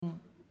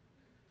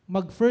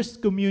mag-first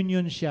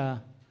communion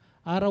siya,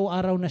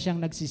 araw-araw na siyang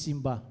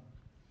nagsisimba.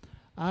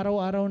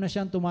 Araw-araw na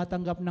siyang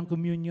tumatanggap ng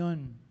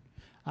communion.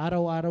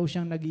 Araw-araw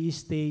siyang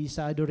nag-i-stay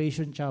sa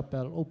Adoration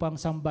Chapel upang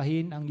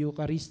sambahin ang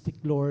Eucharistic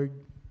Lord,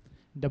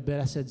 the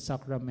Blessed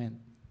Sacrament.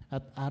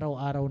 At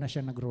araw-araw na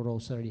siya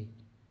nagro-rosary.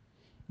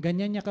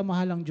 Ganyan niya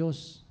kamahal ang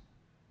Diyos.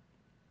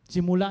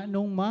 Simula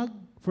nung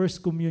mag-first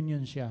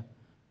communion siya.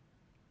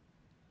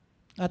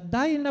 At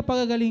dahil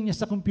napagagaling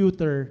niya sa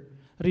computer,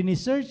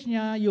 research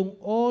niya yung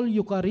all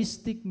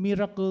Eucharistic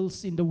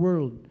miracles in the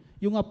world,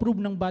 yung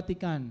approved ng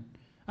Vatican.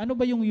 Ano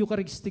ba yung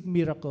Eucharistic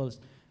miracles?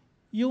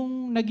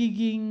 Yung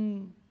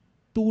nagiging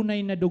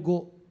tunay na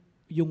dugo,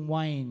 yung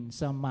wine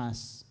sa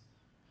Mass.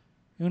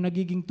 Yung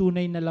nagiging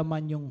tunay na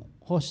laman, yung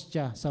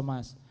hostya sa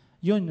Mass.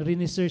 Yun,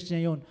 research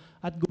niya yun.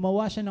 At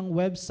gumawa siya ng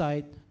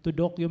website to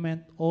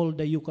document all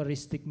the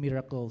Eucharistic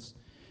miracles.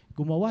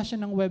 Gumawa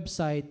siya ng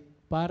website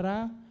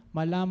para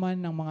malaman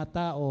ng mga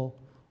tao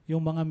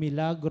yung mga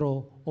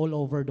milagro all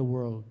over the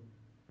world.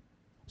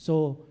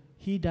 So,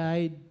 he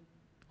died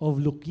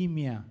of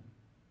leukemia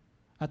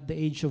at the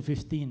age of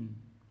 15.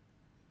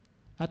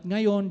 At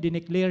ngayon,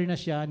 dineclare na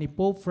siya ni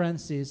Pope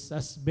Francis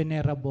as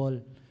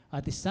venerable.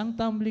 At isang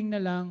tumbling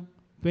na lang,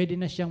 pwede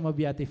na siyang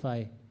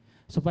ma-beatify.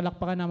 So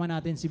palakpakan naman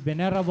natin si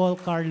Venerable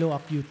Carlo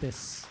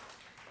Acutis.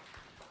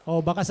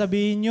 O baka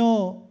sabihin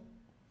nyo,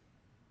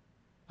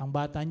 ang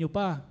bata nyo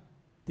pa,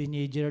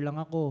 teenager lang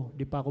ako,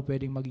 di pa ako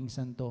pwedeng maging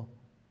santo.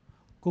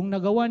 Kung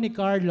nagawa ni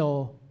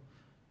Carlo,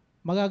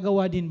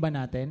 magagawa din ba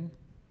natin?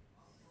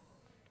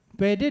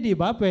 Pwede, di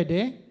ba?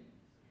 Pwede?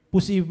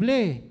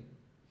 Posible.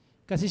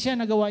 Kasi siya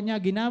nagawa niya,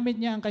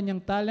 ginamit niya ang kanyang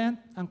talent,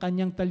 ang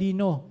kanyang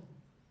talino.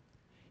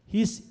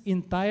 His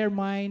entire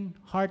mind,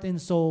 heart, and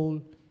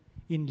soul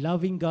in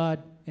loving God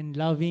and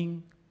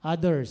loving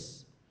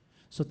others.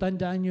 So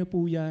tandaan niyo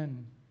po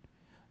yan.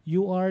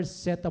 You are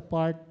set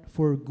apart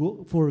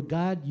for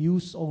God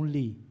use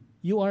only.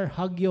 You are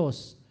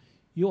Hagios.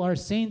 You are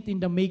saint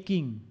in the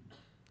making.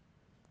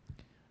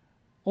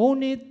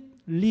 Own it,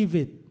 live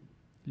it.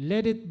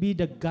 Let it be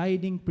the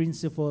guiding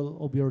principle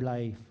of your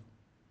life.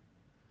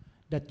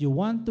 That you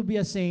want to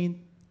be a saint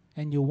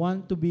and you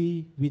want to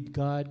be with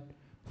God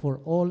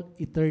for all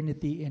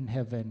eternity in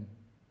heaven.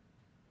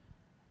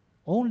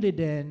 Only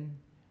then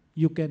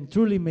you can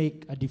truly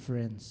make a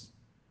difference.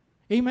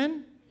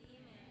 Amen?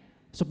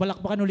 So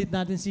palakpakan ulit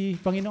natin si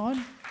Panginoon.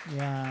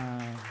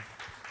 Yan.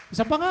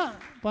 Isa pa nga,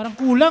 parang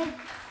kulang.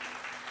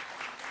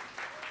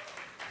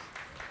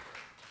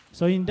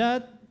 So in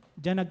that,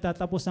 dyan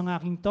nagtatapos ang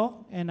aking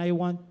talk and I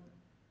want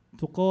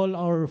to call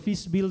our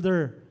feast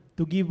builder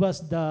to give us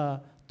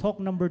the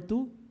talk number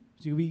 2.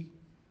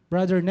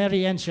 Brother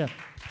Nerry and siya.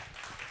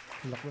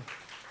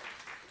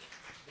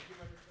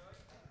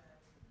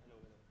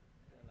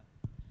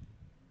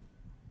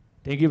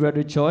 Thank you,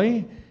 Brother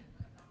Choi.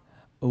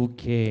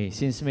 Okay,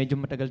 since medyo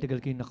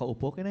matagal-tagal kayo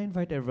nakaupo, can I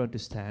invite everyone to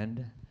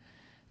stand?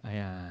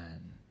 Ayan.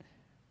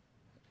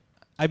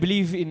 I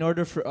believe in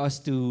order for us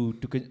to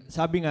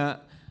sabi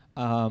nga,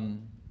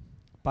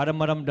 para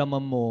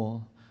maramdaman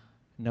mo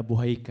na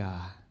buhay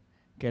ka,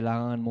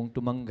 kailangan mong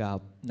tumanggap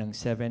ng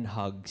 7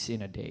 hugs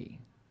in a day.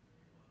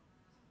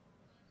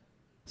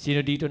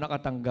 Sino dito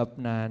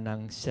nakatanggap na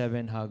ng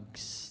 7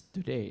 hugs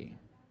today?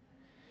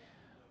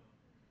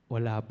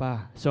 Wala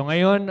pa. So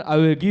ngayon,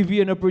 I will give you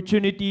an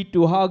opportunity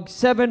to hug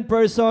 7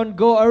 person,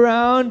 go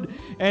around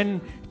and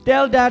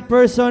tell that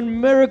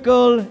person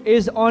miracle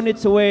is on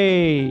its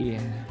way.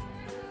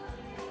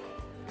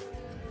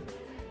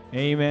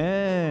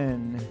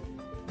 Amen.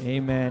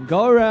 Amen.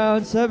 Go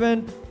around,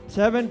 seven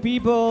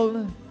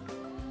people.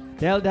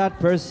 Tell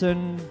that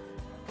person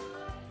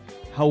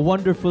how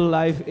wonderful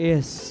life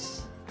is.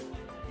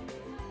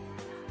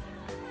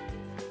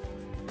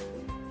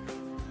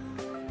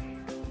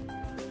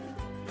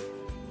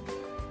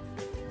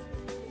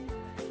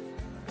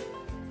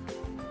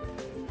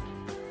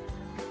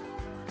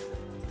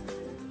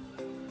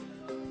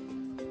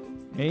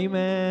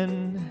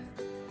 Amen.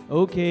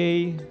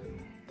 Okay.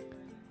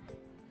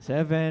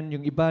 7,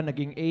 yung iba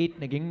naging 8,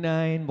 naging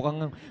 9.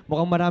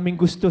 Mukhang maraming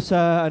gusto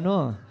sa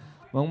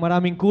mukhang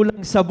maraming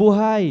kulang sa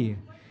buhay.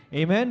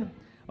 Amen.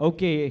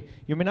 Okay,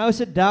 you may now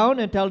sit down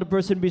and tell the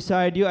person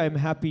beside you, I'm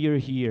happy you're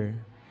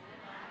here.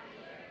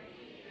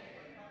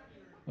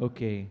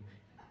 Okay.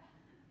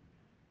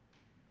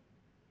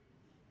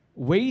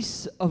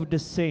 Ways of the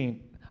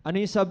Saint. Ano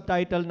yung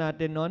subtitle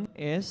natin nun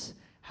is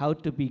How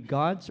to be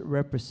God's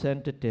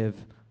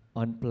Representative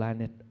on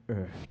Planet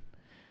Earth.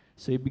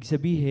 So, ibig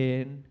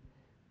sabihin,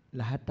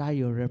 lahat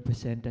tayo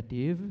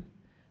representative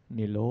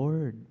ni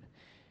Lord.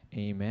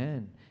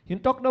 Amen. Yung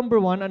talk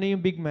number 1, ano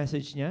yung big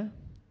message niya?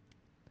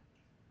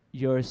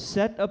 You're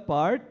set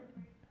apart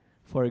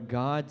for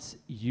God's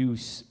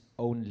use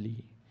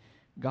only.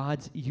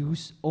 God's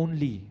use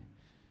only.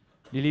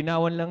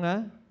 Lilinawan lang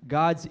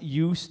God's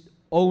use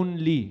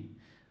only.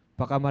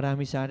 Baka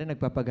marami sa atin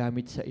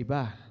nagpapagamit sa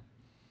iba.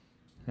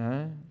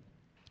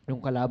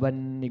 Yung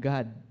kalaban ni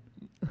God.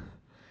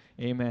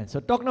 Amen. So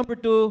talk number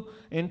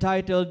 2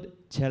 entitled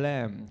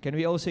Tselem. Can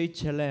we all say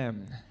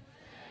Tselem?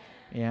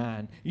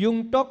 Ayan.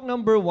 Yung talk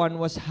number 1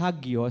 was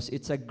Hagios.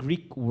 It's a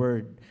Greek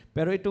word.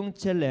 Pero itong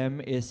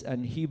Tselem is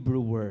an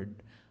Hebrew word.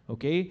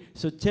 Okay?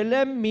 So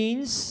Tselem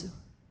means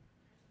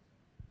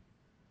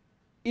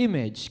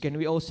image. Can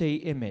we all say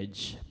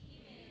image?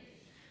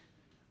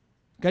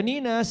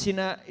 Kanina,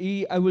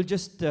 I will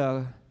just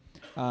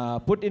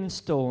put in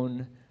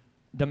stone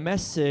the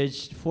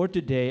message for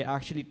today.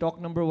 Actually, talk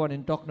number 1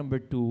 and talk number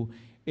 2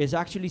 is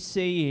actually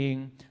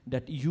saying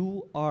that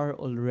you are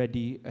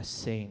already a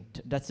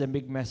saint. That's the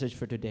big message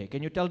for today.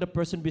 Can you tell the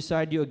person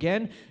beside you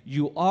again?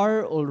 You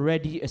are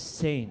already a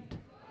saint.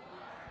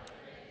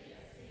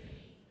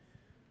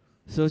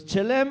 So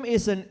Tselem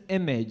is an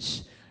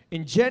image.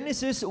 In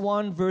Genesis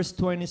 1 verse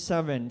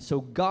 27,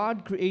 so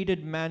God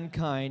created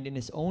mankind in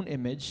His own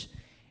image.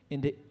 In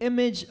the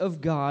image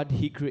of God,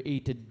 He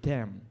created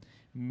them.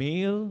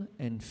 Male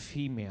and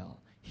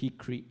female, He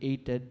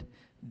created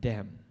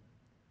them.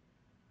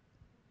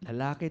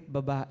 Lalaki at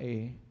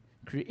babae,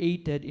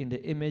 created in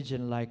the image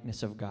and likeness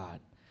of God.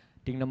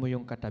 Tingnan mo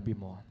yung katabi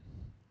mo.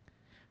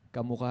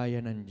 Kamukha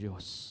yan ng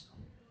Diyos.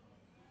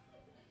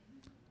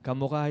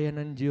 Kamukha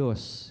yan ng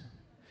Diyos.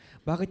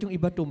 Bakit yung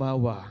iba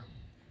tumawa?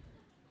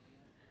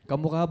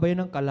 Kamukha ba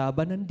yan ng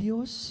kalaban ng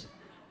Diyos?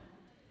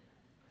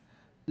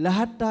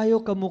 Lahat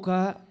tayo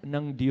kamukha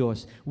ng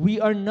Diyos.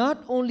 We are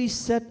not only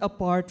set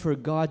apart for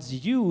God's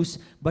use,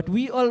 but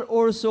we are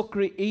also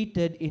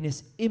created in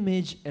His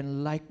image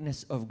and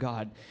likeness of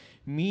God.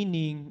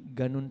 Meaning,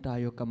 ganun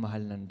tayo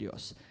kamahal ng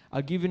Diyos.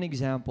 I'll give you an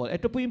example.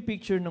 Ito po yung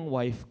picture ng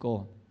wife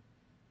ko.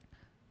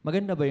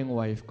 Maganda ba yung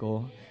wife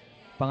ko?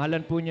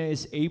 Pangalan po niya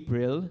is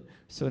April.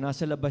 So,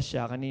 nasa labas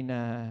siya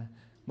kanina.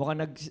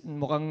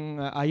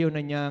 Mukhang ayaw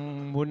na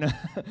niyang muna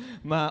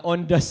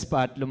on the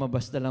spot.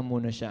 Lumabas na lang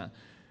muna siya.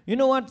 You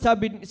know what?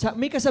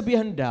 May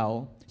kasabihan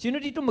daw,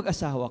 sino dito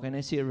mag-asawa? Can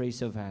I see a raise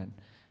of hand?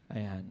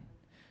 Ayan.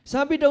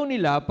 Sabi daw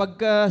nila,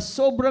 pagka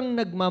sobrang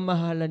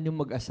nagmamahalan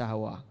yung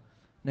mag-asawa,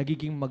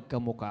 nagiging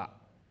magkamuka.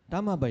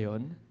 Tama ba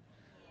yon?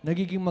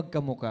 Nagiging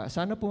magkamuka.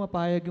 Sana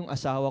pumapayag yung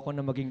asawa ko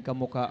na maging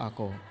kamuka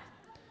ako.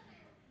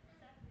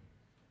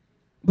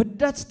 But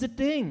that's the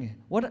thing.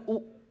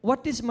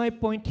 What is my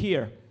point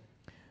here?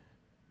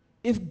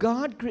 If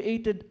God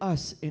created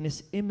us in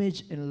His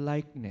image and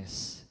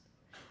likeness,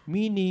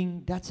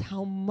 meaning that's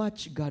how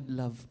much God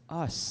loved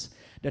us,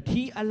 that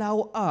He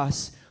allowed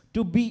us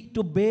to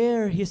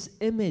bear His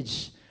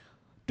image,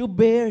 to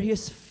bear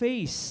His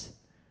face.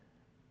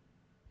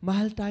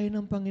 Mahal tayo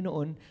ng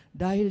Panginoon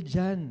dahil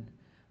dyan,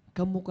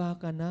 kamukha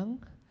ka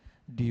ng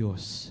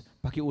Diyos.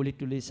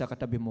 Pakiulit-ulit sa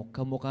katabi mo,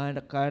 kamukha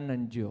ka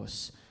ng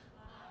Diyos.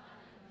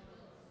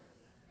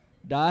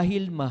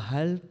 Dahil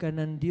mahal ka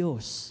ng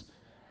Diyos.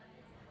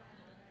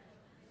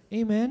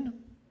 Amen?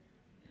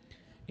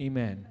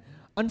 Amen.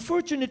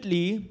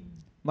 Unfortunately,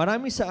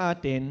 marami sa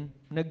atin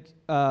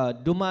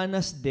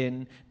dumanas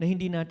din na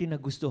hindi natin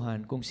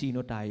nagustuhan kung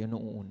sino tayo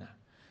noong una.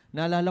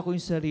 Naalala ko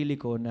yung sarili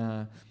ko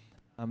na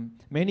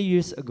many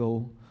years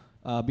ago,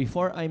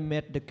 before I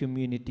met the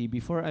community,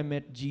 before I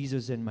met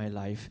Jesus in my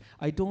life,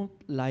 I don't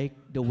like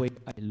the way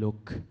I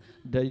look.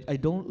 I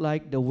don't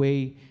like the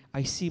way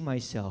I see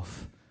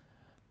myself.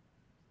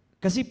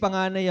 Kasi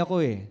panganay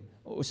ako eh.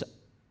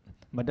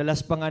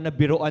 Madalas pa nga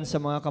nabiruan sa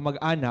mga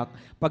kamag-anak,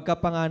 pagka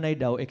panganay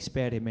daw,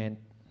 experiment.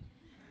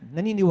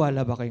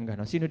 Naniniwala ba kayong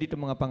gano'n? Sino dito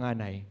mga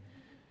panganay?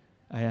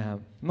 Ayan.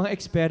 Mga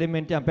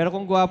experiment yan. Pero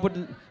kung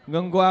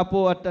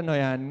gwapo at ano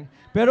yan.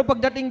 Pero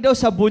pagdating daw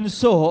sa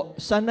bunso,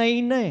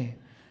 sanay na eh.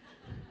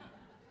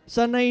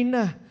 Sanay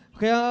na.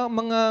 Kaya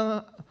mga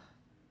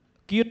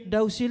cute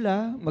daw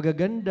sila,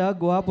 magaganda,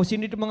 gwapo.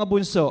 Sino dito mga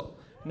bunso?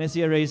 Na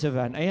si Raise of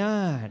Hand.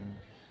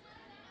 Ayan.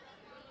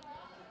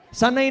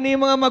 Sanay na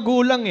yung mga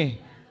magulang eh.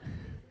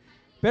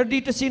 Pero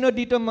dito, sino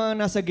dito mga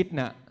nasa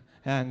gitna?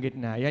 Ayan,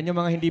 gitna. Yan yung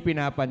mga hindi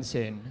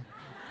pinapansin.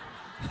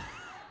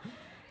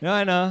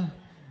 Yan,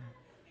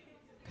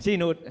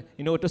 kasi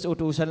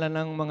inuutos-utusan lang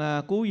ng mga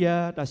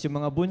kuya, tapos yung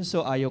mga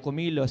bunso, ayaw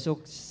kumilos. So,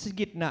 sa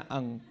gitna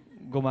ang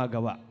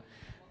gumagawa.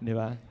 Di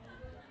ba?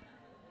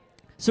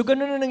 So,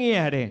 ganun na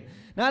nangyayari.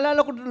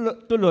 Naalala ko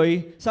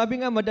tuloy, sabi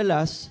nga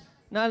madalas,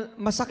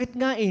 masakit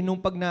nga nung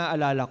pag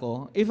naaalala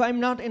ko. If I'm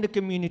not in the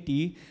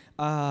community,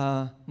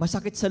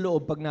 masakit sa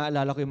loob pag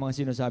naalala ko yung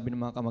mga sinasabi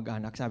ng mga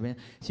kamag-anak. Sabi niya,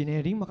 si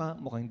Nerry,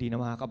 mukhang hindi na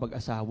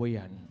makakapag-asawa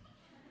yan.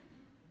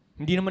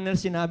 Hindi naman nila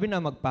sinabi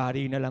na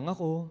magpari na lang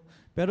ako.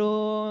 Pero,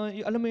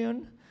 alam mo yun,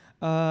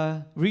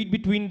 read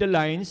between the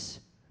lines,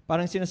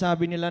 parang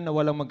sinasabi nila na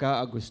walang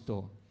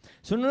magkaagusto.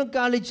 So, nung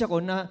nag-college ako,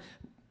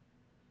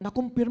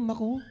 nakumpirma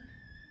ko.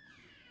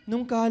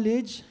 Nung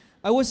college,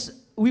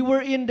 we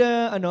were in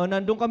the,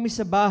 nandun kami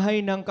sa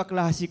bahay ng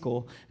kaklase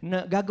ko,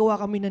 na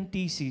gagawa kami ng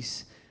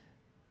thesis.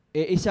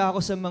 Isa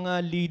ako sa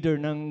mga leader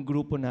ng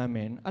grupo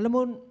namin. Alam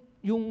mo,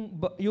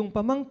 yung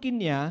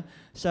pamangkin niya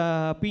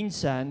sa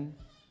pinsan,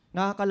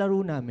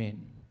 nakakalaro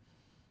namin.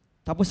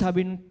 Tapos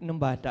sabi ng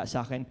bata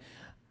sa akin,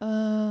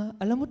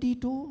 alam mo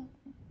dito,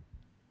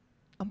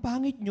 ang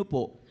pangit niyo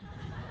po.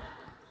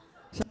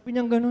 Sabi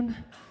niya ganun.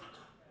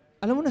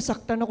 Alam mo,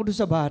 nasaktan ako doon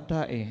sa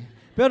bata eh.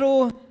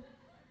 Pero,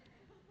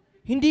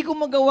 hindi ko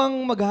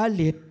magawang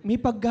magalit, may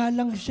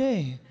paggalang siya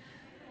eh.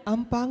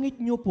 Ang pangit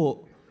niyo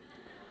po.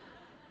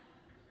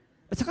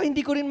 At saka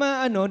hindi ko rin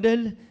maano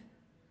dahil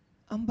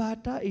ang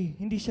bata eh,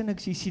 hindi siya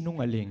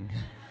nagsisinungaling.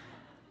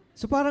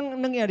 So parang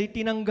nangyari,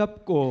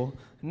 tinanggap ko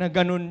na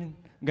ganun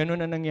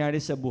na nangyari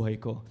sa buhay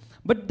ko.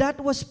 But that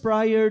was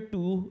prior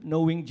to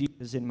knowing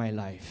Jesus in my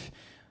life.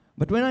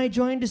 But when I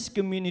joined this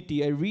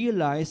community, I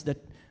realized that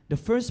the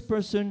first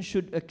person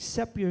should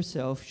accept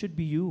yourself should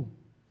be you.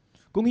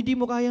 Kung hindi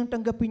mo kayang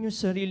tanggapin yung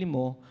sarili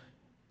mo,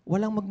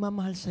 walang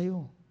magmamahal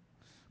sa'yo.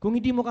 Kung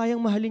hindi mo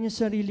kayang mahalin yung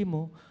sarili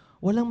mo,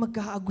 walang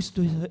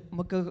magkakagusto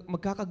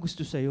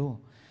sa'yo.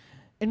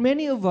 And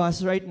many of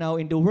us right now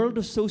in the world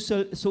of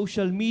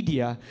social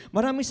media,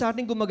 marami sa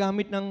atin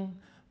gumagamit ng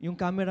yung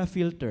camera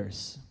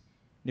filters.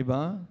 Di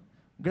ba?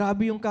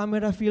 Grabe yung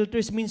camera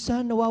filters.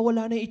 Minsan,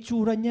 nawawala na yung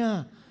itsura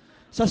niya.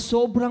 Sa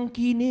sobrang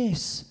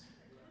kinis.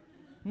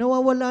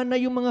 Nawawala na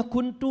yung mga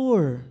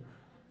contour.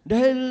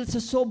 Dahil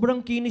sa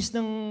sobrang kinis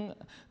ng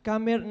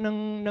camera,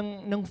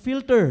 ng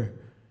filter.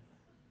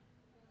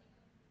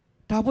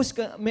 Tapos,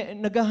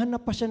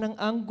 naghahanap pa siya ng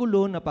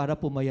anggulo na para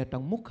pumayat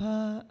ang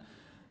mukha,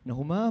 na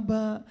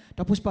humaba,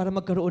 tapos para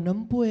magkaroon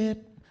ng puwet.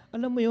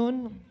 Alam mo yun?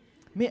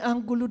 May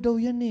anggulo daw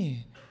yan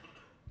eh.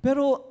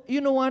 Pero,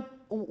 you know what?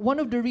 One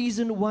of the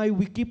reasons why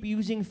we keep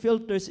using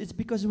filters is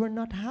because we're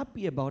not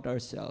happy about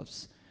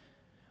ourselves.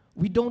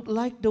 We don't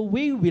like the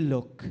way we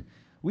look.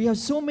 We have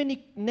so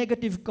many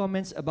negative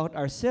comments about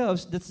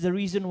ourselves. That's the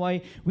reason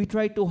why we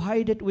try to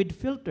hide it with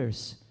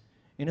filters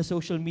in a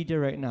social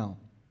media right now.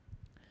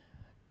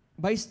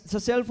 Sa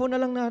cellphone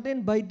na lang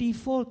natin, by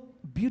default,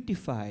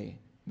 beautify.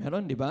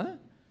 Meron, di ba?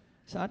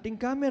 Sa ating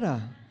camera.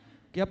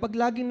 Kaya pag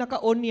laging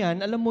naka-on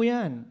yan, alam mo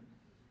yan.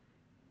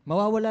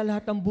 Mawawala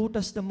lahat ng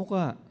butas na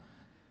mukha.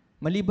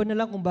 Maliban na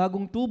lang kung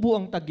bagong tubo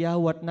ang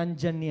tagyawat,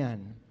 nandyan yan.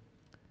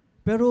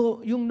 Pero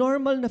yung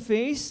normal na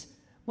face,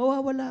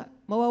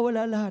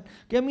 mawawala lahat.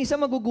 Kaya minsan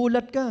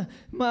magugulat ka,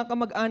 mga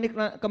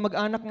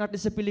kamag-anak natin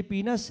sa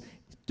Pilipinas,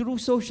 through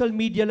social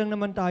media lang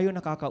naman tayo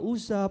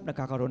nakakausap,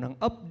 nakakaroon ng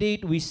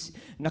update,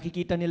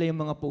 nakikita nila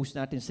yung mga post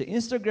natin sa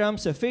Instagram,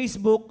 sa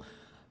Facebook.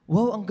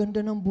 Wow, ang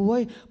ganda ng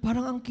buhay.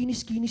 Parang ang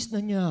kinis-kinis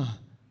na niya.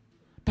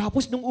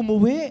 Tapos nung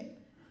umuwi,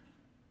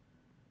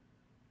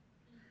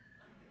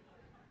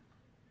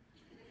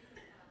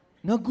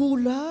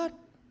 nagulat.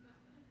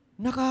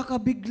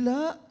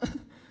 Nakakabigla.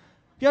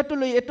 Kaya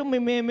tuloy, ito may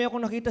meme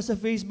ako nakita sa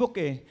Facebook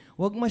eh.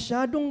 Huwag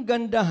masyadong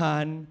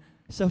gandahan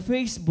sa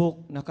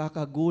Facebook,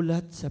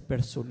 nakakagulat sa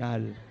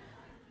personal.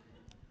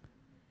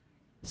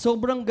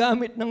 Sobrang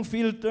gamit ng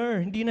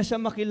filter. Hindi na siya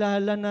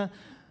makilala na,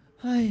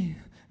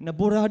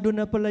 naburado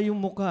na pala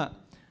yung muka.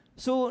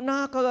 So,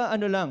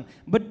 lang.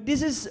 But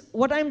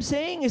what I'm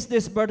saying is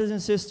this, brothers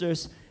and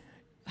sisters,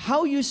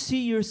 how you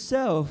see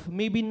yourself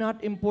may be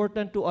not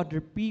important to other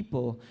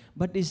people,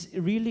 but is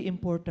really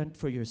important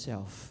for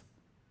yourself.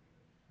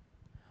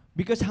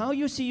 Because how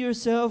you see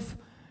yourself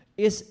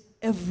is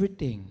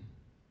everything.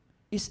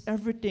 Is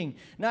everything.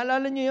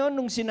 Naalala niyo yun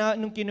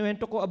nung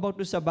kinuwento ko about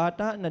to sa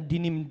bata na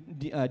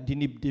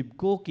dinibdib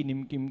ko,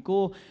 kinimkim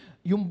ko,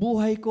 yung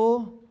buhay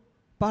ko,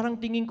 parang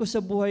tingin ko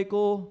sa buhay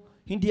ko,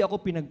 hindi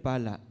ako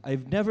pinagpala.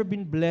 I've never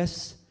been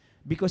blessed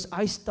because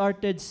I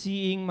started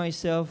seeing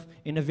myself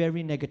in a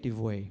very negative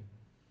way.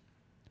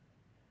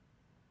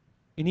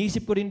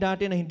 Iniisip ko rin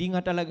dati na hindi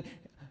nga talaga,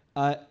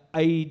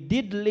 I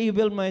did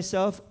label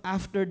myself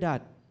after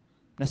that,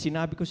 na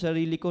sinabi ko sa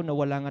sarili ko na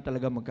wala nga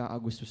talaga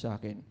magkakagusto sa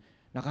akin.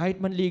 Na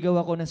kahit manligaw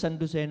ako ng San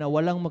Lucena,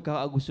 walang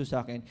magkakagusto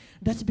sa akin.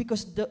 That's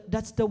because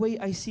that's the way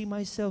I see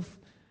myself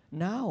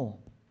now.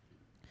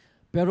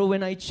 Pero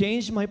when I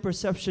change my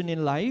perception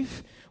in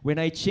life, when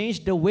I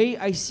change the way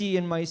I see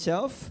in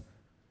myself,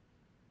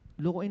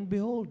 lo and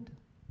behold,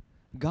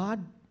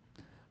 God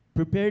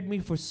prepared me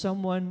for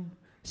someone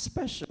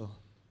special.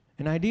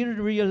 And I didn't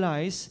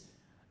realize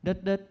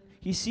that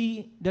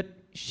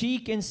she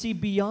can see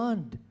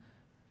beyond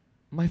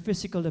my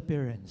physical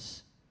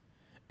appearance.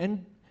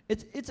 And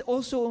it's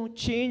also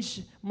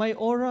changed my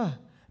aura.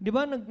 Di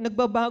ba?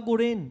 Nagbabago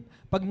rin.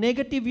 Pag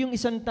negative yung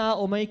isang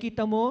tao,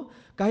 makikita mo,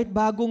 kahit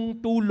bagong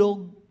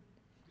tulog,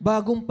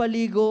 bagong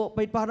paligo,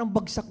 parang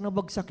bagsak na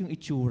bagsak yung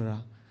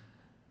itsura.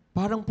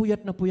 Parang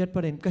puyat na puyat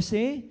pa rin.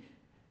 Kasi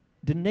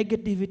the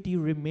negativity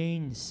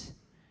remains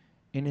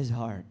in his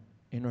heart,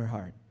 in her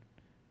heart.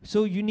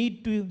 So you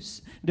need to,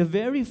 the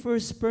very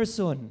first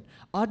person,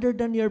 other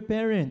than your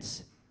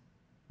parents,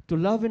 to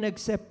love and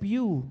accept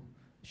you,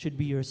 should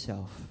be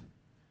yourself.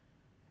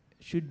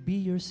 Should be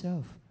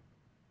yourself.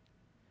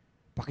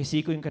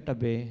 Pakisiko yung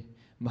katabi,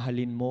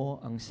 mahalin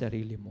mo ang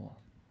sarili mo.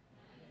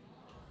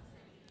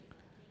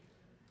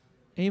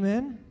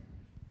 Amen?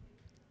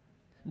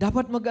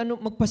 Dapat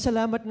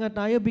magpasalamat nga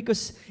tayo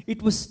because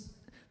it was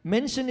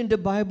mentioned in the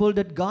Bible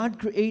that God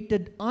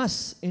created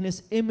us in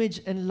His image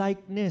and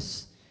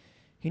likeness.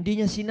 Hindi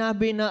niya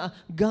sinabi na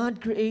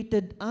God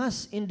created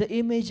us in the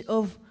image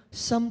of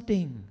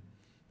something.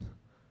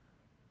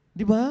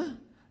 Di ba?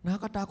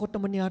 Nakakatakot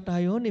naman yata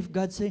yun if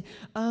God say,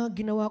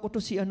 ginawa ko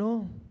to si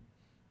ano.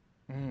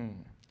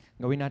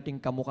 Gawin natin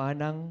kamukha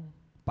ng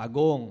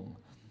pagong.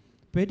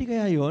 Pwede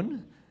kaya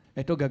yun?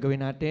 Ito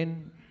gagawin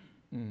natin,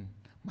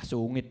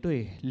 masungit to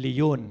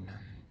leon.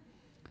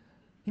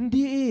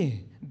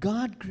 Hindi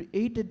God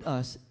created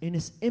us in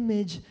His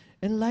image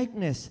and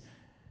likeness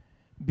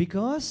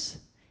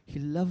because He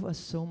loved us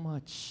so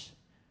much.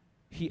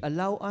 He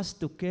allowed us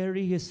to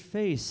carry His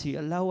face. He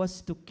allowed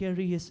us to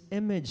carry His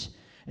image.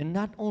 And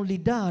not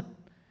only that,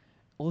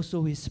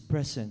 also His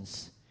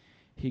presence.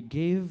 He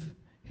gave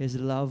His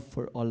love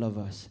for all of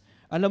us.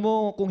 Alam mo,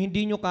 kung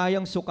hindi nyo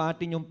kayang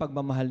sukatin yung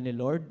pagmamahal ni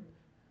Lord,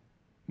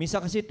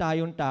 minsan kasi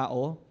tayong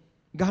tao,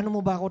 gaano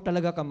mo ba ako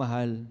talaga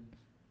kamahal?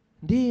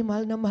 Hindi,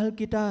 mahal na mahal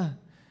kita.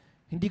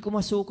 Hindi ko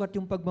masukat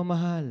yung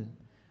pagmamahal.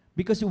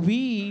 Because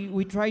we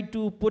try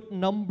to put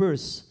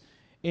numbers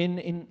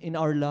in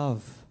our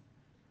love.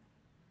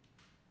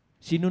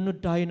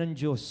 Sinunod tayo ng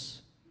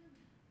Diyos.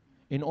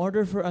 In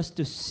order for us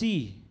to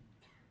see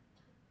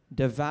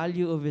the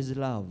value of His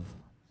love,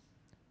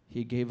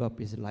 He gave up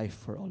His life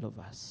for all of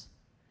us.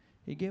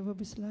 He gave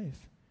up His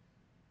life.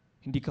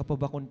 Hindi ka pa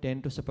ba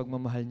kontento sa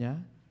pagmamahal niya?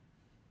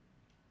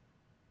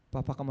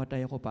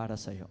 Papakamatay ako para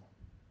sa'yo.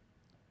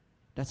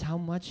 That's how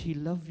much He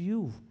loved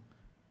you.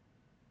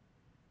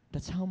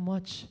 That's how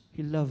much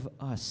He loved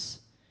us.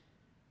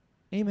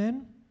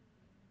 Amen?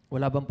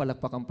 Wala bang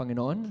palakpak ang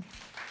Panginoon?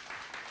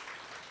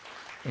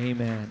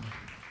 Amen.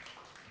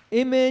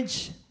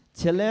 Image,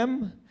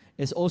 Tselem,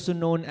 is also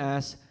known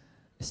as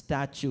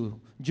statue.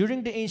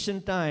 During the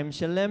ancient time,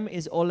 Tselem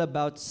is all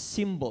about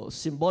symbols,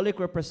 symbolic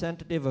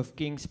representative of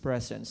king's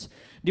presence.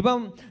 Di ba,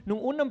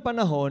 nung unang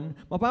panahon,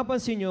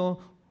 mapapansin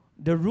nyo,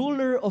 the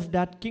ruler of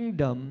that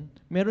kingdom,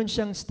 meron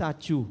siyang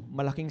statue,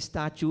 malaking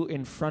statue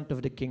in front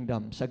of the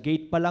kingdom. Sa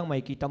gate pa lang,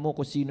 makikita mo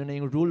kung sino na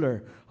yung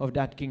ruler of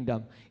that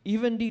kingdom.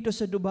 Even dito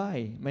sa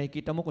Dubai,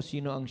 makikita mo kung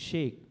sino ang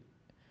sheikh,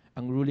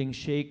 ang ruling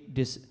sheikh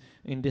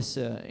in this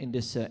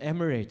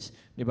Emirates,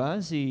 di ba?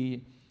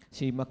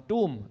 Si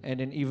Maktoum,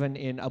 and then even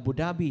in Abu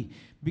Dhabi,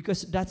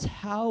 because that's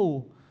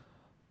how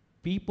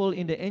people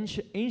in the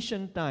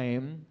ancient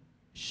time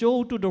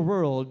show to the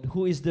world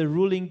who is the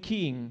ruling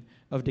king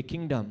of the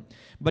kingdom.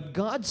 But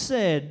God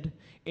said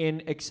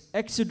in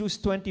Exodus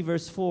 20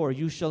 verse 4,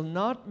 "You shall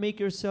not make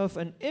yourself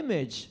an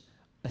image,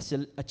 a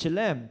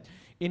Tselem,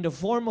 in the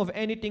form of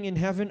anything in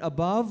heaven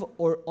above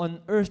or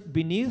on earth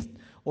beneath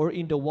or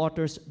in the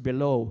waters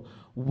below."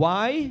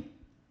 Why?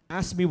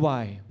 Ask me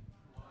why.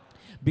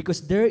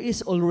 Because there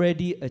is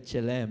already a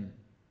Tselem.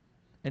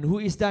 And who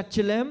is that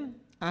Tselem?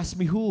 Ask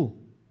me who?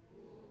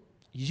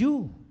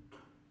 You.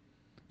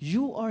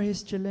 You are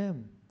His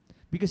Tselem.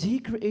 Because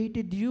He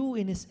created you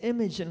in His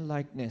image and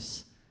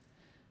likeness.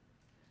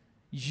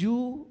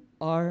 You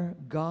are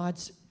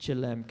God's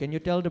Tselem. Can you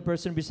tell the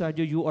person beside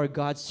you, you are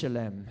God's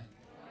Tselem?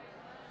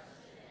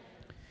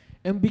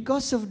 And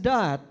because of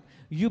that,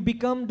 you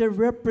become the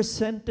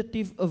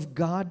representative of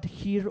God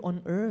here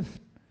on earth.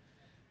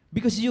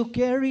 Because you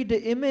carry the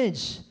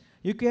image.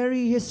 You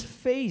carry His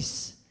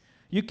face.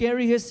 You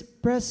carry His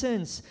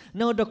presence.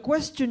 Now the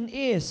question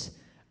is,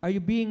 are you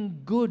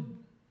being good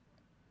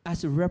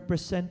as a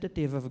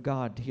representative of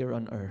God here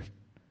on earth?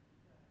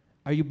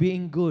 Are you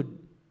being good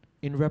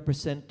in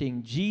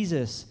representing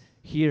Jesus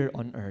here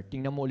on earth?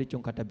 Tingnan mo ulit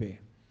yung katabi.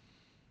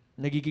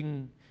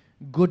 Nagiging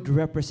good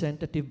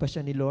representative ba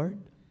siya ni Lord?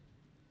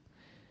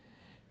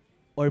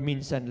 Or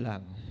minsan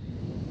lang?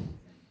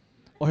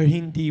 Or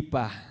hindi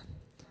pa?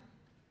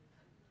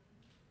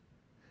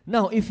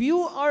 Now, if you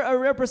are a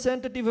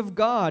representative of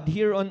God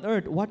here on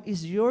earth, what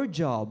is your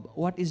job?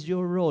 What is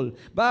your role?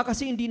 Baka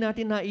kasi hindi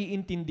natin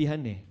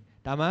naiintindihan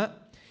Tama?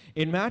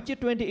 In Matthew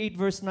 28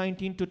 verse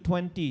 19 to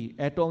 20,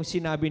 eto ang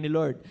sinabi ni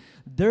Lord,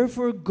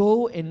 "Therefore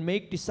go and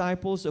make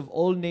disciples of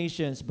all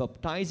nations,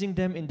 baptizing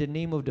them in the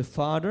name of the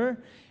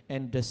Father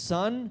and the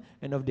Son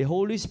and of the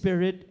Holy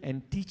Spirit,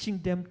 and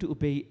teaching them to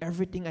obey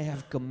everything I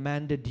have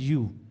commanded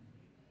you.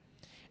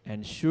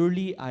 And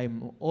surely I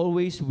am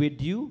always with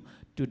you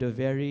to the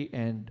very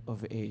end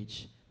of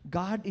age."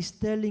 God is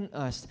telling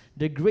us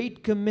the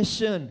Great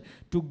Commission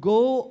to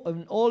go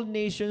in all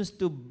nations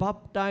to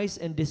baptize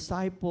and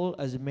disciple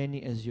as many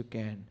as you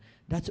can.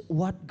 That's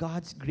what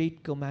God's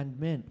great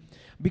commandment.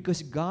 Because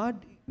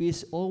God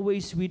is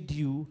always with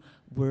you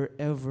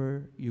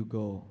wherever you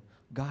go.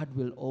 God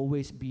will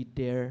always be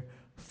there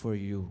for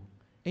you.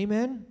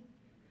 Amen?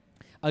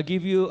 I'll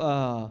give you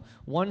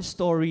one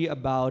story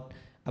about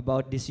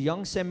this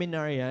young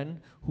seminarian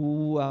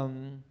who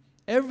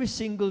every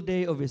single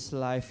day of his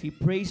life, he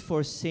prays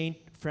for Saint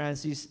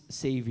Francis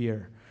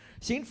Xavier.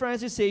 Saint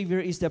Francis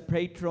Xavier is the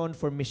patron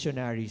for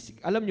missionaries.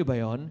 Alam nyo ba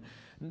yon?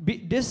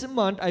 This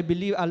month, I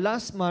believe,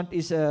 last month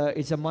is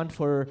a month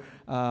for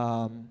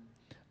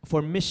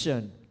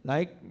mission.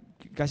 Like,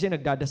 kasi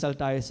nagdadasal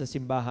tayo sa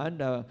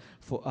simbahan,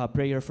 for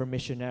prayer for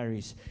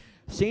missionaries.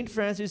 Saint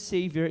Francis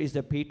Xavier is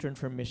the patron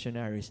for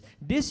missionaries.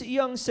 This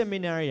young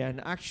seminarian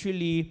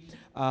actually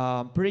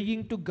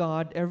praying to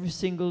God every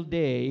single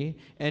day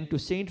and to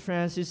Saint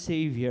Francis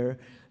Xavier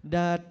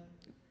that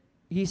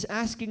he's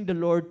asking the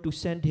Lord to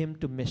send him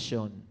to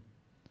mission.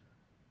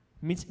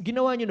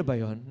 Ginawa niyo na ba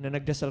yon? Na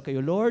nagdasal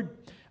kayo, Lord,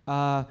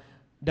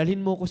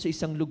 dalhin mo ko sa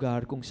isang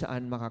lugar kung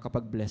saan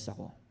makakapag-bless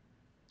ako.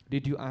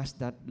 Did you ask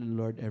that the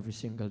Lord every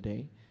single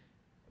day?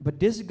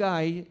 But this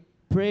guy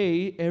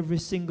pray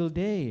every single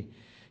day.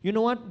 You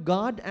know what?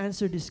 God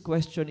answered this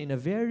question in a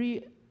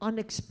very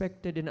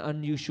unexpected and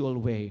unusual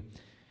way.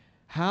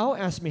 How?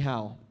 Ask me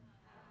how.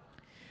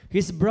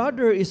 His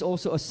brother is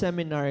also a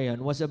seminarian,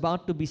 was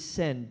about to be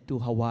sent to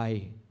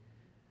Hawaii.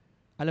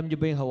 Alam niyo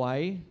ba yung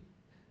Hawaii?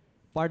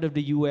 Part of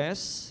the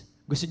US.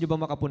 Gusto niyo ba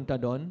makapunta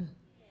doon?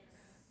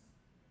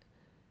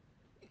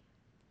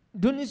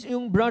 Doon is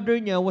yung brother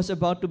niya was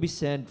about to be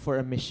sent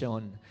for a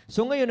mission.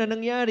 So ngayon na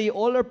nangyari,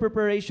 all our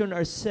preparation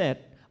are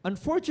set.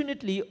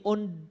 Unfortunately,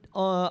 on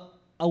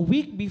a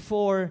week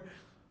before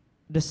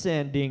the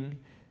sending,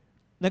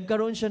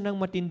 nagkaroon siya ng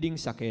matinding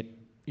sakit,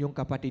 yung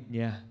kapatid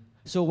niya.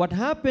 So what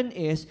happened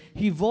is,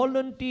 he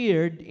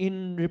volunteered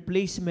in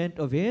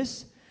replacement of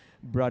his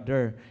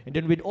brother. And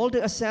then with all the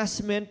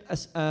assessment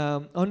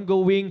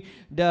ongoing,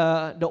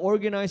 the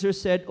organizer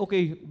said,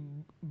 okay,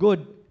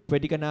 good,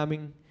 pwede ka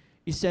naming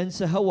isend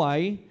sa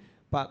Hawaii,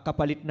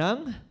 kapalit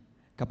ng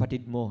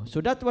kapatid mo.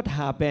 So that's what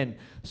happened.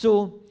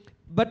 So,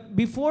 but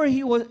before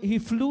he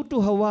flew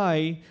to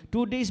Hawaii,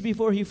 2 days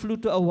before he flew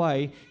to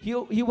Hawaii,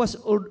 he was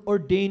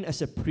ordained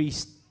as a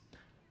priest.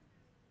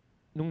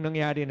 Nung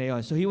nangyari na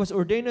yon. So he was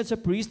ordained as a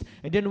priest,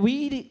 and then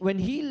when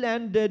he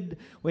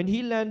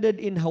landed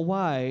in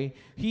Hawaii,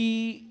 he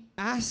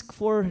asked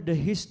for the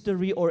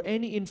history or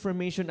any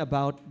information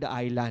about the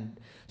island.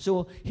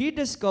 So he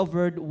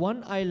discovered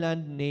one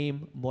island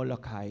named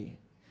Molokai.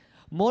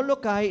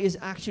 Molokai is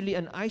actually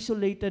an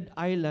isolated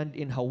island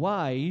in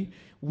Hawaii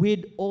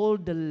with all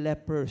the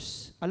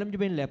lepers. Alam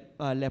niyo ba yung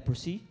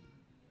leprosy?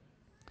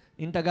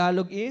 In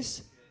Tagalog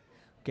is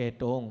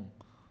ketong.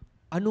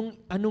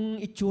 Anong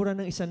itsura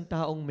ng isang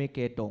taong may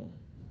ketong?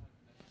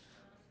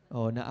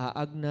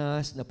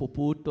 Naaagnas,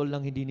 napuputol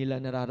lang, hindi nila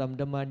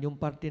nararamdaman yung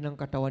parte ng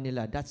katawan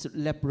nila. That's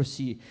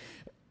leprosy.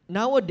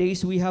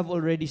 Nowadays, we have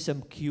already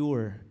some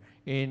cure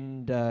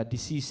in the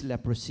disease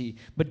leprosy.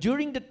 But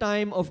during the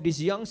time of this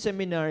young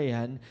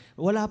seminarian,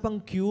 wala pang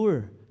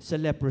cure sa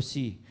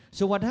leprosy.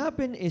 So what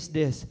happened is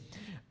this.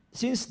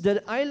 Since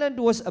the island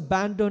was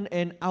abandoned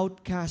and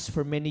outcast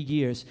for many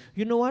years,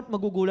 you know what?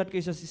 Magugulat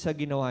kayo sa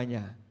ginawa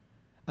niya.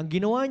 Ang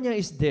ginawa niya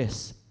is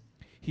this.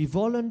 He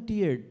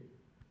volunteered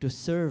to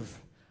serve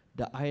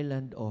the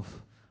island of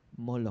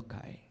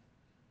Molokai.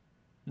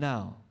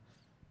 Now,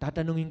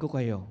 tatanungin ko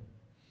kayo,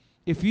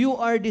 if you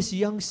are this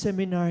young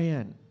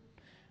seminarian,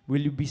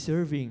 will you be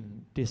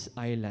serving this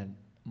island,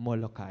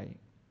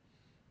 Molokai,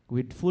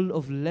 with full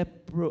of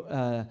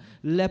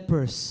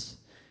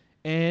lepers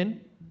and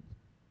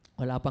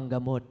wala pang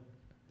gamot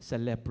sa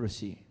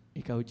leprosy?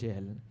 Ikaw,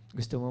 Jel,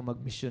 gusto mo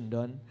mag-mission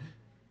doon?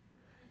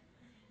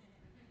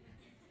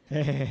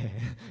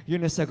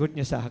 Yun ang sagot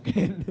niya sa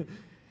akin.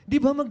 Di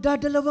ba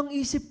magdadalawang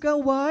isip ka?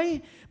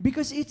 Why?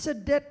 Because it's a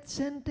death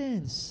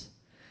sentence.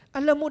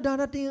 Alam mo,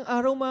 darating ang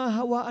araw,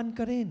 mahahawaan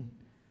ka rin.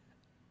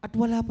 At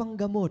wala pang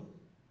gamot.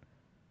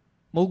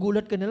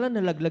 Magugulat ka na lang,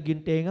 nalaglag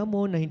yung tenga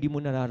mo na hindi mo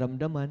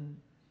nararamdaman.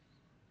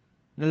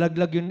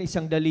 Nalaglag yung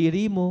isang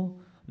daliri mo,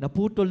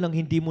 naputol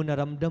ng hindi mo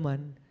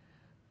naramdaman.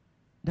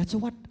 That's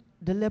what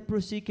the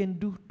leprosy can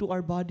do to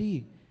our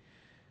body.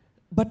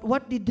 But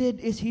what he did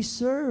is he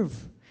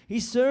served. He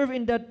served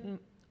in that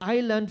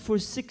island for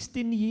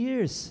 16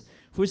 years.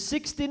 For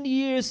 16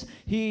 years,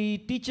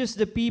 he teaches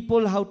the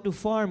people how to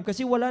farm.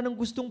 Kasi wala nang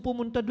gustong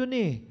pumunta dun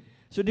eh.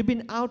 So they've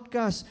been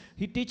outcast.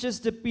 He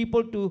teaches the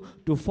people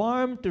to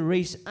farm, to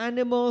raise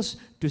animals,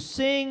 to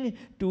sing,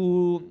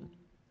 to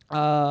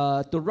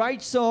write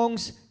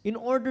songs in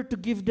order to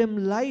give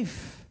them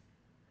life.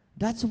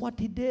 That's what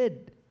he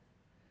did.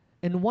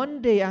 And one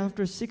day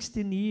after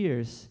 16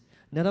 years,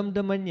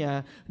 naramdaman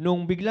niya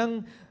nung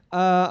biglang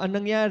ang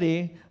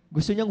nangyari,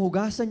 gusto niyang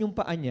hugasan yung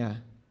paa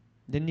niya.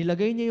 Then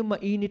nilagay niya yung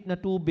mainit na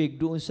tubig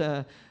doon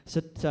sa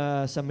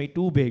may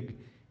tubig.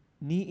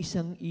 Ni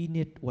isang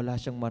init, wala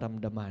siyang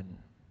maramdaman.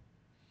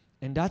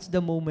 And that's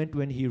the moment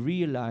when he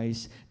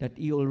realized that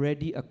he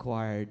already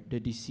acquired the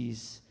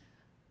disease,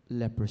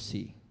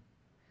 leprosy.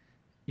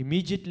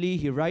 Immediately,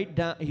 he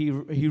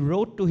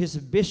wrote to his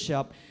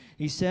bishop.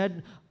 He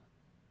said,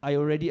 I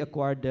already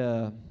acquired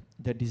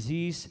the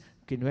disease.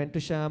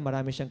 Kinuwento siya,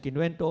 marami siyang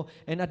kinuwento.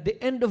 And at the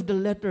end of the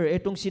letter,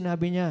 etong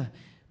sinabi niya,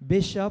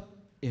 Bishop,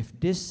 if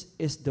this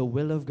is the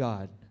will of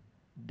God,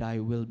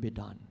 thy will be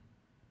done.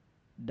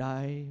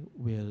 Thy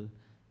will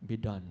be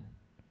done.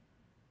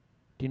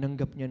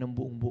 Tinanggap niya ng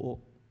buong buo.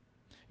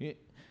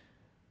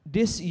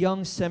 This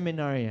young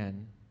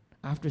seminarian,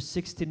 after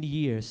 16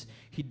 years,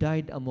 he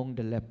died among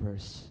the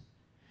lepers.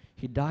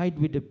 He died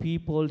with the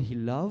people he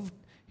loved.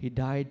 He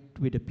died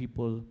with the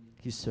people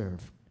he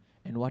served.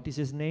 And what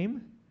is his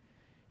name?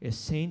 Is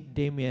Saint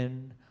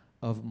Damien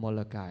of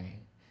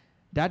Molokai.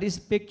 That is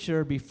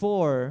picture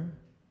before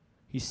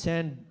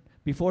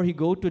he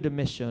go to the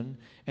mission,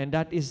 and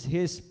that is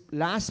his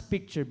last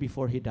picture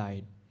before he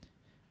died.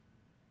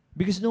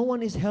 Because no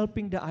one is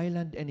helping the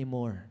island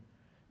anymore.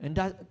 And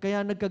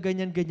kaya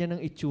nagkaganyan-ganyan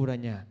ang itsura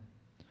niya.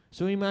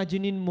 So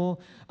imaginein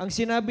mo, ang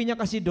sinabi niya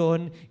kasi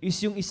doon is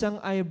yung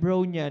isang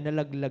eyebrow niya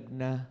nalaglag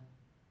na,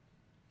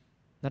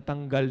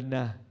 natanggal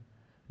na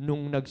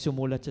nung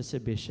nagsumulat siya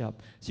sa bishop.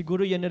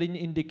 Siguro yan na rin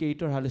yung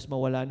indicator, halos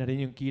mawala na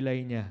rin yung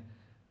kilay niya.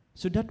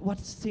 So that's what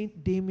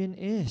Saint Damien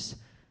is.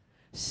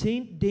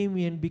 Saint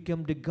Damien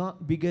became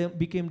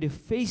the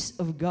face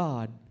of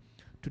God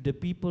to the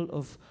people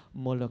of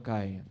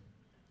Molokai.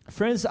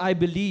 Friends, I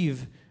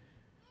believe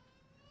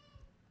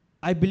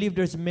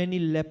there's many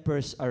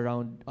lepers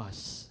around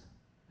us.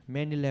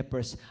 Many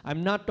lepers.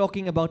 I'm not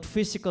talking about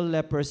physical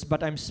lepers,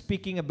 but I'm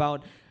speaking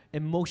about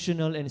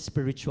emotional and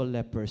spiritual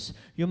lepers.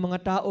 Yung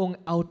mga taong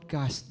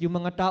outcast, yung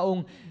mga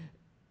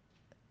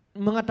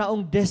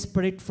taong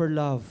desperate for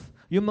love,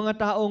 yung mga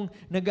taong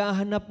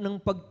naghahanap ng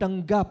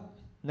pagtanggap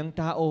ng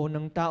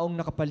taong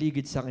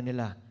nakapaligid sa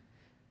kanila.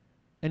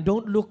 And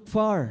don't look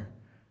far,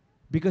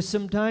 because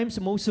sometimes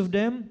most of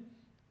them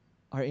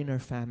are in our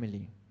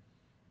family.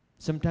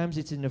 Sometimes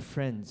it's in the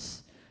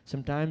friends.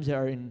 Sometimes they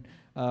are in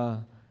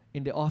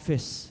the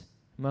office,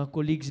 mga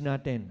colleagues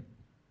natin.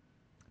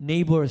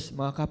 Neighbors,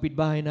 mga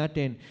kapitbahay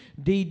natin,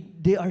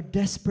 they are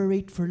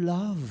desperate for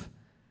love.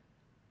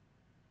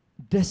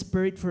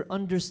 Desperate for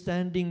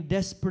understanding,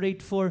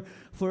 desperate for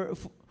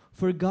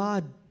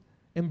God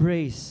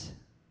embrace.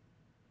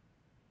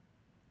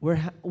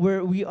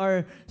 Where we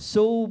are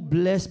so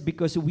blessed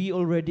because we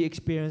already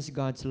experienced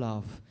God's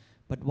love.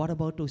 But what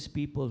about those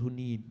people who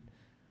need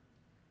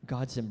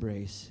God's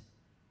embrace?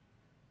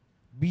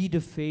 Be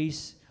the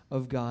face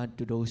of God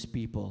to those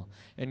people.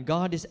 And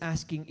God is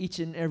asking each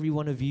and every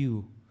one of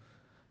you,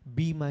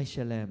 be my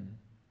Tselem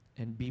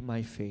and be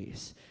my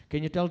face.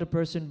 Can you tell the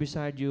person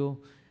beside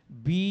you,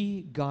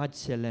 be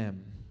God's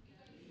Tselem?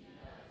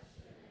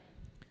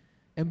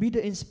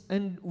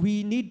 And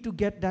we need to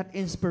get that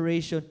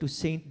inspiration to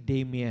Saint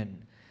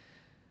Damien.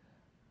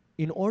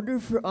 In order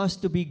for us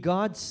to be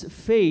God's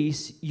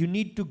face, you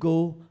need to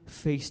go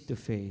face to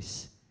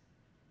face.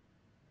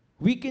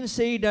 We can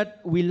say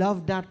that we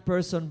love that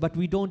person, but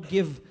we don't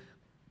give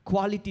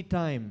quality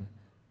time.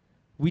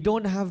 We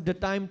don't have the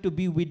time to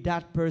be with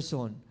that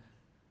person.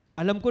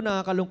 Alam ko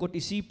nakakalungkot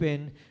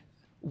isipin,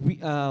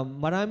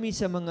 marami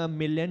sa mga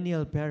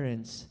millennial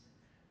parents,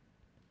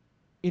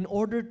 in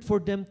order for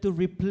them to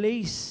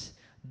replace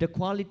the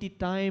quality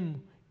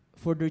time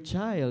for their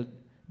child,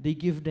 they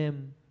give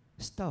them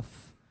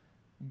stuff,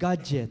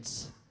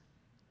 gadgets,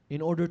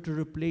 in order to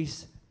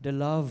replace the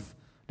love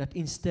that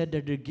instead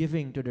that they're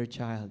giving to their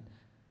child.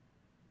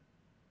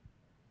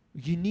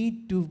 You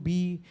need to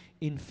be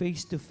in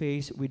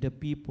face-to-face with the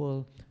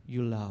people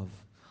you love.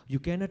 You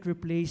cannot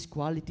replace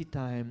quality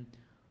time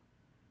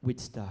with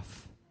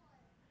stuff.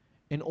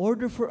 In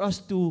order for us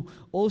to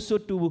also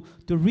to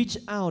reach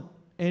out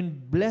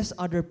and bless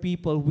other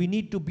people, we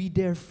need to be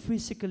there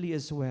physically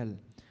as well.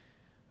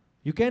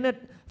 You cannot,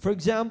 for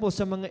example,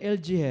 sa mga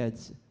LG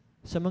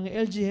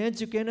heads,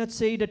 you cannot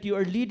say that you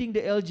are leading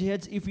the LG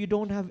heads if you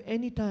don't have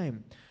any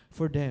time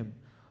for them.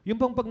 Yung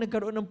pag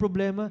nagkaroon ng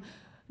problema,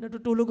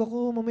 natutulog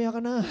ako, mamaya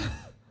ka na.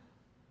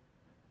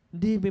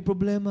 Hindi, may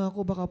problema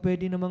ako, baka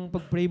pwede namang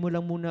pag-pray mo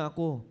lang muna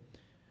ako.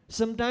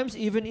 Sometimes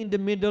even in the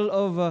middle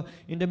of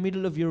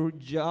your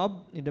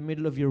job, in the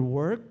middle of your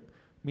work,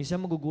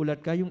 minsan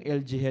magugulat ka yung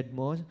LG head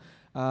mo.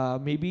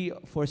 Maybe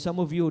for some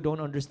of you who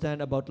don't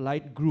understand about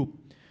light group,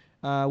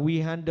 we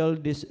handle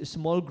this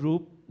small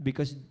group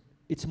because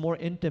it's more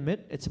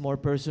intimate, it's more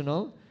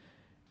personal,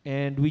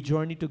 and we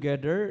journey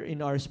together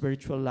in our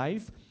spiritual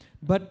life.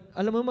 But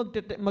alam mo,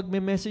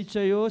 magme-message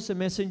sa'yo sa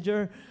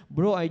messenger,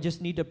 bro, I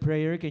just need a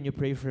prayer, can you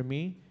pray for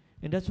me?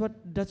 And that's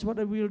what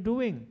we're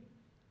doing.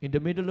 In the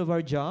middle of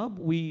our job,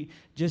 we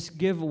just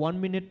give 1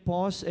 minute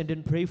pause and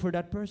then pray for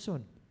that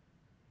person.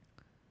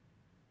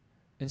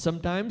 And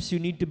sometimes you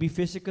need to be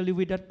physically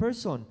with that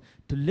person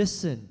to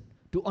listen,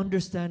 to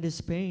understand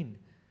his pain,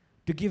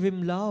 to give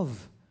him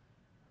love.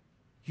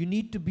 You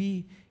need to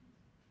be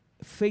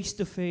face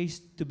to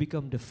face to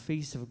become the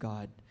face of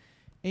God.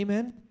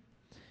 Amen?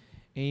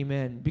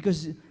 Amen.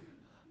 Because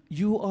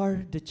you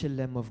are the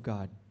Tselem of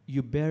God.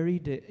 You bear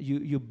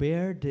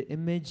the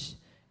image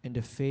and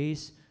the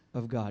face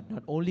of God.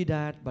 Not only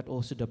that, but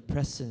also the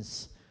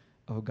presence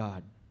of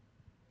God.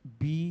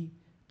 Be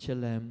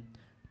Tselem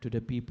to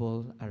the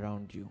people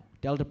around you.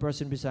 Tell the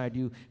person beside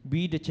you,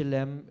 be the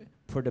Tselem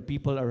for the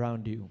people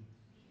around you.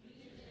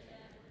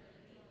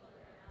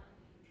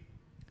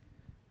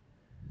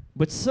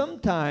 But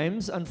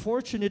sometimes,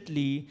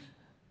 unfortunately,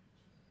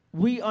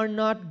 we are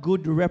not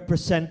good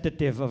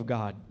representative of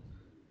God.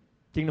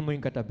 Tingnan mo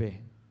yung katabi.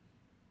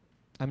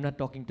 I'm not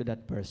talking to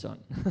that person.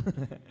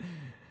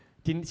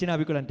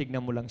 Sinabi ko lang,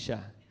 tignan mo lang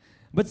siya.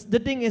 But the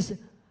thing is,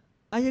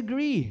 I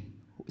agree.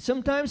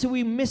 Sometimes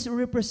we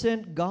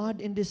misrepresent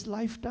God in this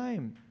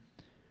lifetime.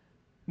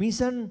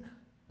 Minsan,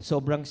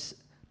 sobrang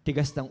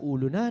tigas ng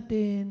ulo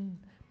natin,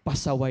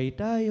 pasaway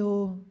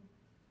tayo,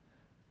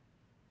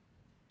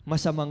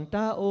 masamang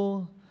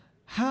tao.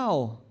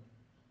 How?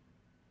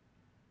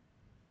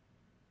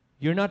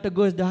 You're not a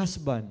good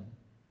husband.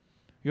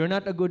 You're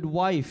not a good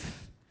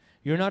wife.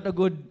 You're not a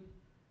good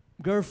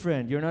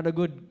girlfriend. You're not a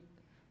good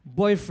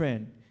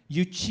boyfriend,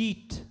 you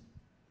cheat,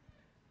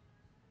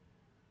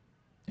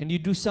 and you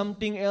do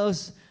something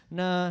else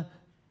na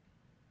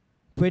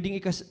pwedeng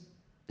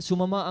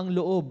sumama ang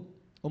loob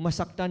o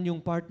masaktan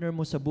yung partner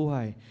mo sa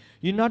buhay.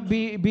 You're not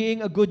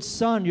being a good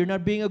son. You're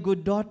not being a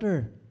good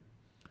daughter.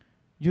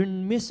 You're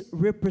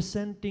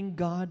misrepresenting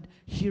God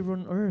here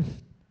on earth.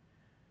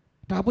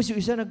 Tapos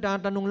yung isa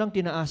nagtatanong lang,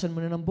 tinaasan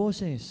mo na ng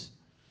boses.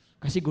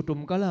 Kasi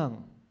gutom ka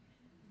lang.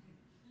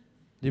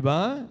 Di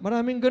ba?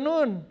 Maraming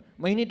ganun.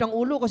 Mainit ang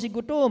ulo kasi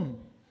gutom.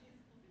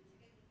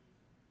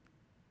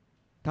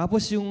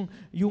 Tapos yung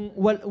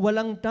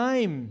walang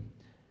time.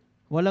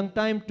 Walang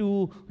time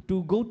to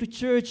go to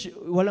church.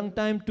 Walang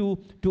time to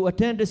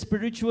attend a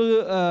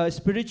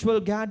spiritual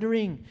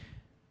gathering.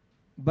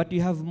 But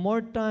you have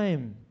more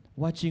time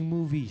watching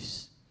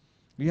movies.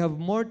 You have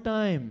more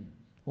time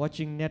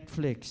watching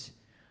Netflix.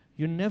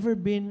 You've never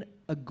been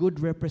a good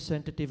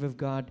representative of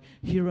God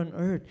here on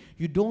earth.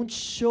 You don't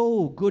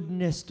show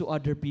goodness to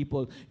other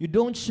people. You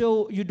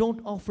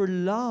don't offer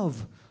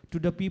love to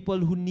the people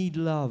who need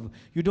love.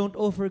 You don't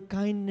offer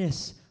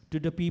kindness to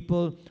the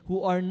people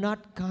who are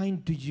not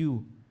kind to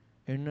you.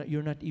 And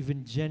you're not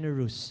even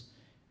generous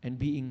and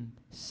being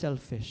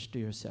selfish to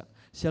yourself,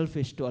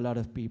 selfish to a lot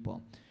of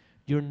people.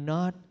 You're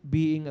not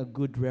being a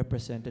good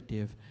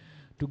representative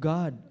to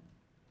God.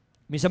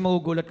 Minsan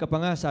magugulat ka pa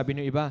nga, sabi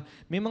ng iba,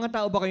 may mga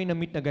tao ba kayo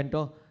na-meet na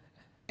ganito?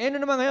 Ano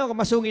naman ngayon,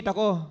 masungit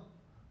ako.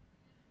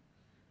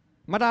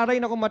 Mataray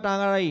na akong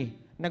mataray.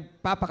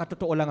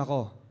 Nagpapakatotoo lang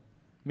ako.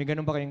 May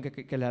ganun ba kayong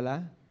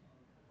kilala?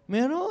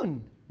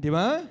 Meron. Di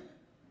ba?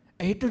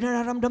 Ito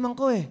nararamdaman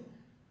ko eh.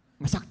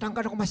 Masaktan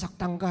ka na kung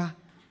masaktan ka.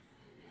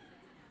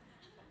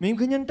 May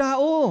ganyan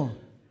tao.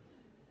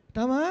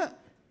 Tama?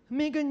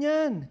 May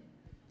ganyan.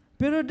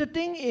 Pero the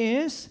thing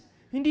is,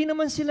 hindi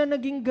naman sila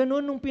naging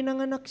ganun nung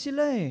pinanganak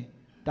sila eh.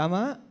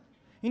 Tama?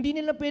 Hindi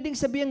nila pwedeng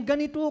sabihin,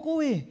 ganito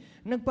ako eh.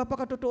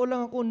 Nagpapakatotoo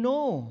lang ako.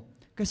 No.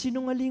 Kasi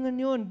nungalingan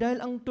yun.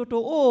 Dahil ang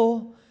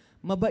totoo,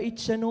 mabait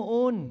siya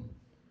noon.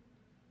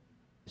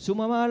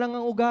 Sumama lang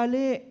ang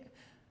ugali.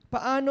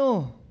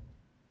 Paano?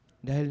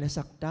 Dahil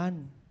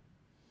nasaktan.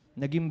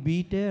 Naging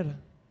bitter.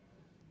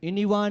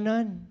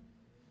 Iniwanan.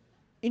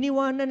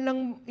 Iniwanan lang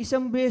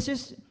isang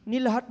beses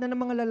ni lahat na ng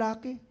mga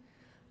lalaki.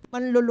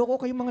 Manloloko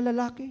kayong mga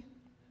lalaki.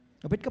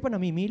 Bakit ka pa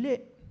namimili?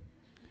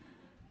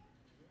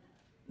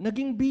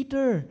 Naging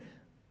bitter.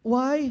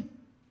 Why?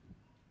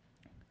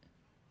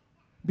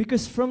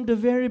 Because from the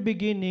very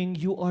beginning,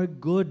 you are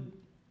good.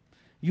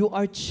 You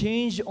are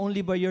changed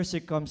only by your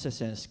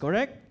circumstances.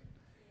 Correct?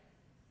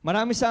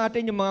 Marami sa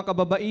atin yung mga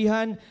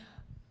kababaihan,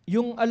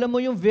 yung alam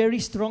mo yung very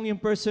strong yung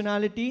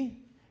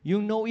personality,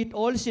 yung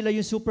know-it-all, sila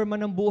yung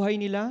superman ng buhay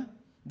nila.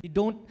 They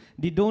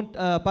don't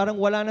parang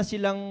wala na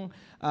silang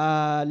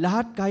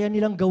lahat kaya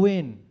nilang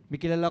gawin. May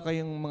kilala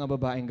kayong mga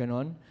babaeng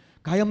ganon?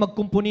 Kayang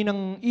magkumpuni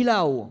ng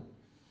ilaw.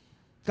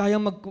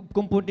 Kayang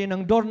magkumpuni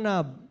ng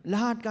doorknob.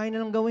 Lahat kaya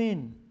nilang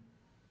gawin.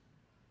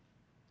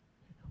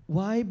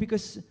 Why?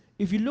 Because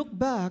if you look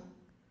back,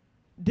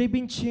 they've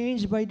been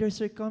changed by their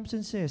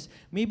circumstances.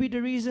 Maybe the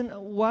reason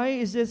why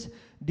is this,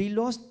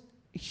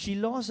 she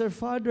lost her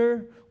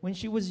father when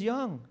she was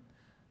young.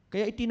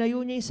 Kaya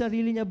itinayo niya yung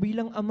sarili niya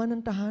bilang ama ng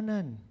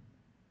tahanan.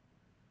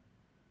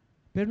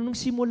 Pero nung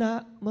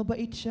simula,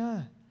 mabait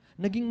siya.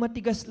 Naging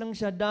matigas lang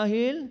siya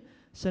dahil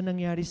sa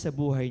nangyari sa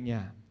buhay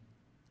niya.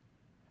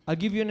 I'll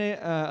give you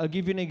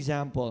an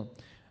example.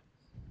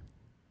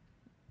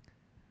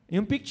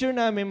 Yung picture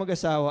namin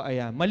mag-asawa,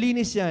 ayan,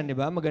 malinis yan, di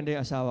ba? Maganda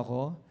yung asawa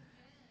ko.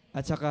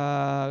 At saka,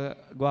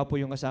 gwapo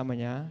yung kasama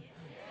niya.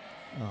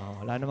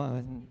 Oh, wala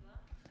naman.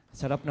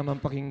 Sarap naman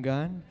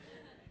pakinggan.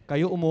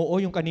 Kayo umuo,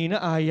 yung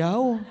kanina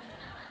ayaw.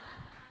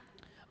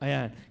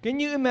 Ayan. Can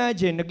you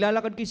imagine,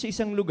 naglalakad kayo sa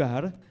isang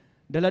lugar,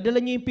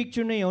 dala-dala niyo yung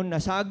picture na yun,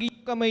 nasagi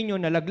yung kamay niyo,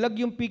 nalaglag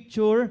yung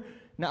picture,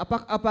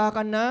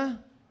 naapak-apakan na,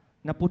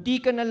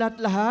 naputikan na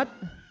lahat-lahat.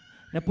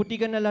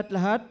 Naputikan na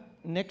lahat-lahat.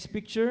 Next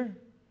picture.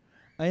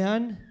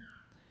 Ayan.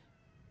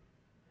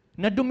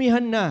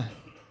 Nadumihan na.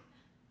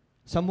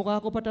 Sa mukha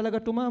ko pa talaga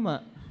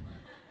tumama.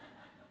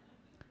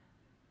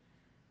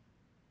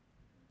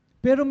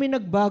 Pero may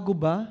nagbago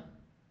ba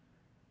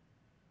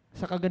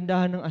sa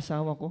kagandahan ng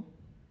asawa ko?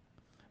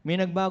 May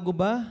nagbago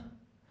ba?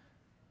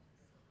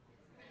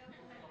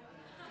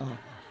 Oh,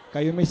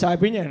 kayo may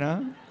sabi niya, na?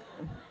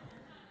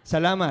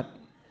 Salamat.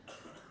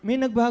 May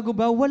nagbago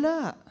ba?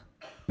 Wala.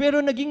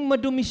 Pero naging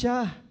madumi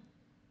siya.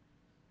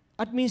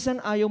 At minsan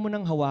ayaw mo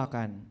nang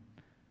hawakan.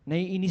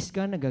 Naiinis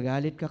ka,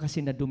 nagagalit ka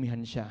kasi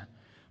nadumihan siya.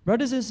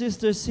 Brothers and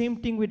sisters, same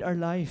thing with our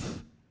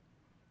life.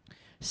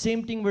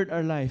 Same thing with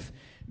our life.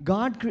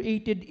 God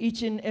created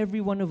each and every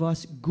one of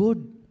us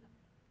good.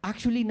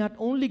 Actually, not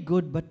only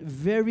good, but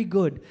very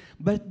good.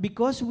 But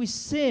because we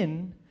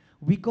sin,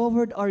 we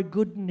covered our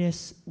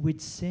goodness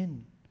with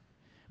sin.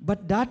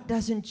 But that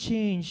doesn't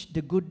change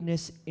the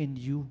goodness in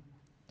you.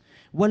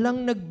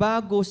 Walang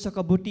nagbago sa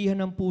kabutihan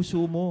ng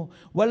puso mo.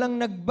 Walang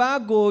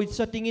nagbago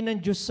sa tingin ng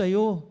Diyos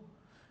sa'yo.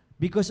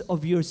 Because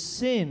of your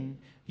sin,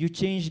 you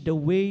change the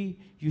way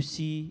you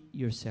see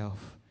yourself.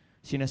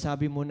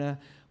 Sinasabi mo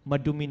na,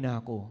 madumi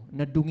na ako,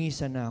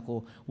 nadungisan na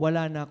ako,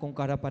 wala na akong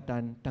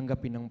karapatan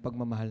tanggapin ang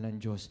pagmamahal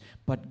ng Diyos.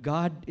 But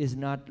God is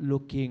not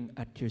looking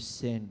at your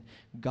sin.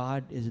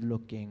 God is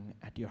looking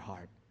at your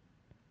heart.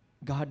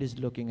 God is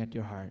looking at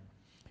your heart.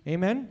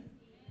 Amen?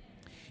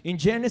 In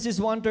Genesis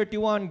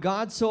 1:31,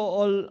 God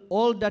saw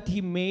all that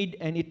He made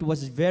and it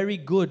was very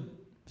good.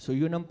 So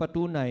yun ang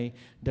patunay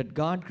that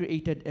God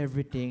created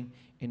everything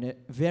in a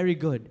very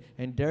good.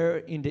 And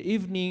there in the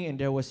evening and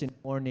there was in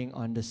the morning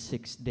on the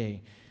sixth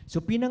day. So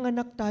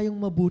pinanganak tayong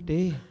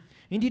mabuti.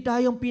 Hindi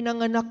tayong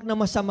pinanganak na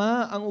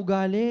masama ang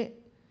ugali.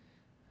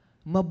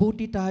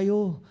 Mabuti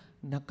tayo,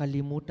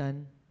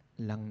 nakalimutan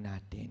lang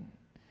natin.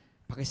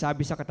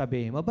 Pakisabi sa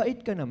katabi, mabait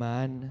ka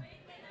naman.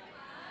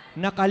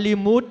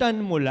 Nakalimutan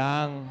mo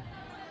lang.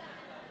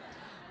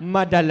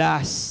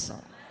 Madalas.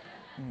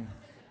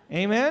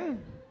 Amen?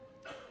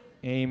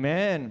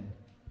 Amen.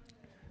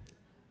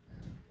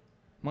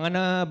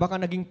 Mga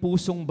baka naging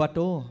pusong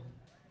bato.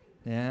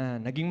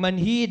 Yan, naging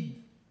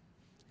manhid.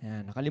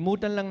 Yan,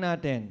 nakalimutan lang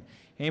natin.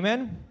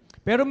 Amen?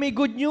 Pero may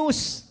good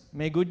news.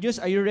 May good news.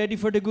 Are you ready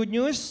for the good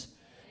news?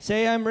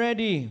 Say, I'm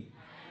ready.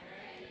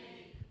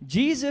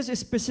 Jesus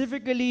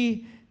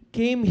specifically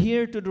came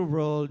here to the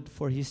world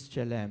for His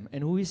Tselem.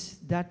 And who is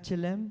that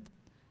Tselem?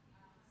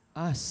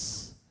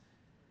 Us.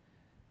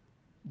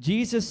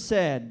 Jesus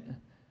said,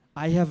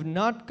 I have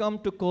not come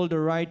to call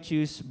the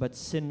righteous, but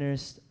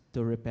sinners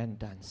to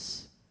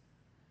repentance.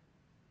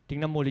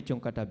 Tingnan mo ulit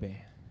yung katabi.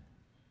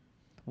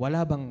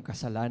 Wala bang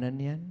kasalanan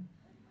yan?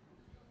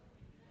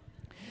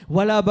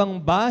 Wala bang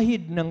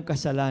bahid ng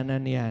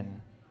kasalanan yan?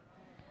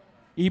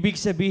 Ibig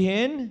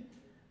sabihin,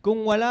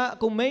 kung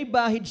may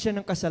bahid siya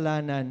ng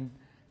kasalanan,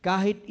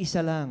 kahit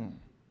isa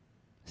lang,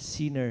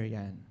 sinner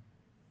yan.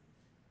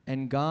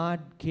 And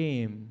God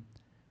came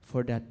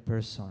for that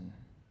person.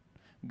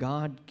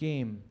 God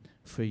came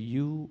for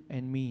you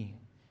and me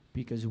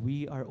because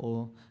we are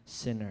all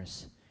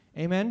sinners.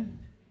 Amen?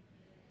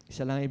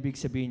 Isa lang ibig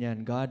sabihin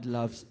yan, God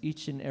loves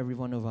each and every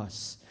one of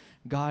us.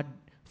 God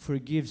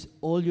forgives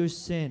all your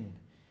sin.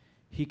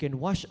 He can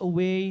wash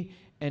away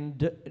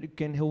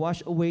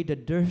the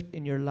dirt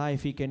in your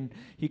life. He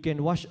can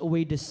wash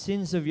away the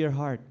sins of your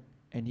heart.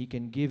 And He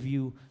can give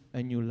you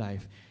a new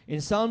life.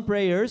 In Psalm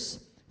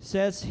prayers,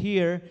 says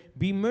here,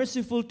 be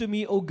merciful to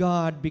me, O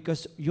God,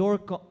 because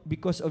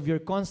of your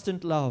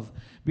constant love.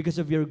 Because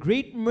of your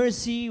great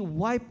mercy,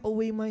 wipe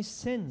away my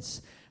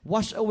sins.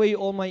 Wash away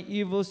all my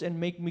evils and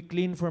make me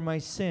clean for my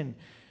sin.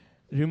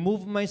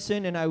 Remove my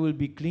sin and I will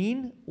be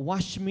clean.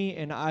 Wash me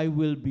and I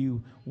will be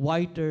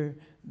whiter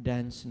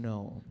than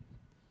snow.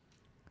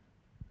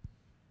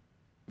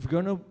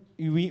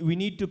 We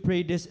need to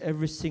pray this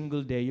every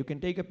single day. You can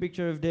take a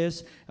picture of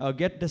this,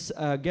 get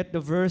the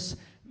verse,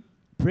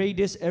 pray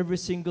this every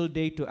single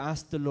day to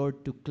ask the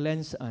Lord to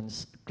cleanse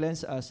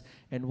us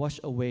and wash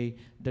away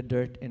the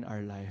dirt in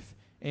our life.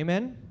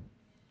 Amen?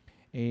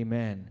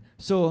 Amen.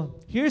 So,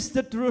 here's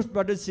the truth,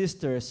 brothers and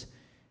sisters.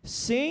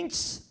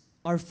 Saints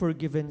are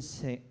forgiven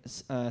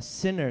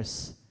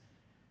sinners.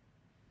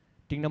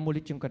 Tingnan mo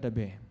ulit yung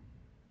katabi.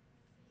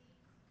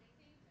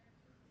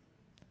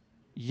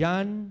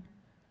 Yan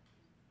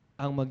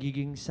ang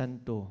magiging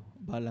santo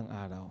balang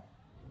araw.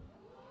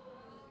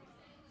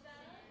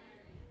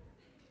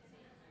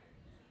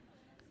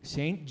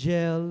 Saint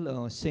Jel,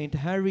 Saint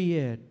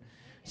Harriet,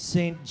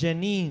 Saint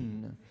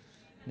Janine,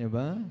 di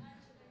ba?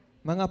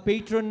 Mga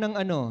patron ng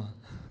ano?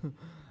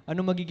 Ano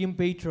magiging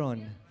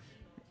patron?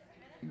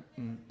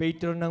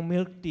 Patron ng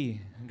milk tea.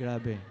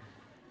 Grabe.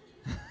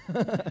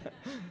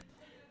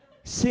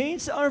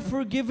 Saints are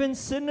forgiven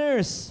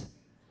sinners.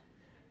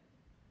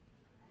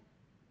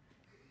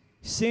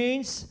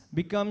 Saints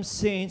become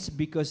saints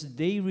because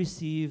they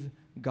receive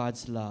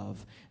God's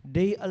love.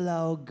 They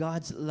allow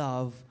God's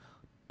love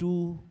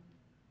to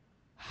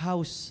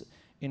house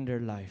in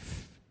their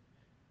life.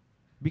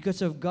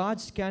 Because of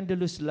God's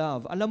scandalous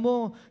love. Alam mo,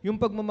 yung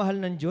pagmamahal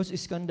ng Diyos,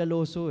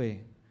 iskandaloso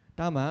eh.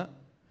 Tama?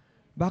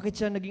 Bakit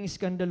siya naging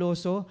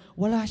iskandaloso?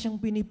 Wala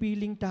siyang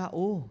pinipiling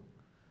tao.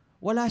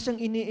 Wala siyang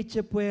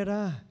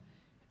iniitsepwera.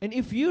 And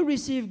if you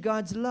receive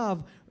God's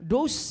love,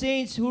 those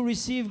saints who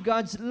receive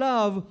God's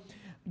love,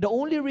 the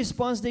only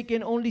response they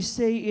can only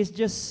say is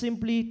just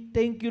simply,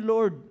 thank you,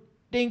 Lord.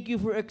 Thank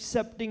you for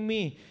accepting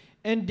me.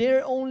 And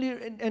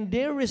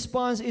their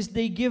response is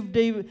they give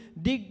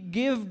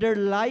their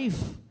life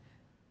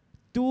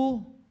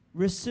to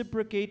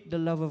reciprocate the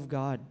love of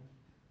God.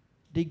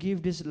 They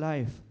give this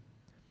life.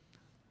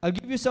 I'll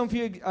give you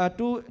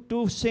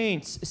two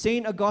saints.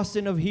 Saint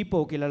Augustine of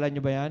Hippo, kilala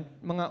niyo ba yan?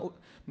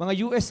 Mga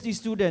UST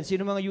students.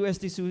 Sino mga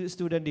UST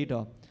student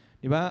dito?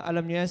 Di ba?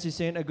 Alam niyo yan si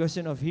Saint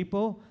Augustine of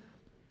Hippo?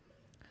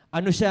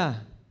 Ano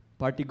siya?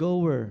 Party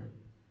goer.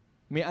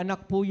 May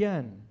anak po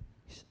yan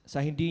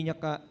sa hindi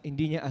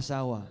niya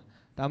asawa.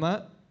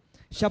 Tama?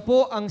 Siya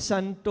po ang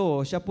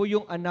santo, siya po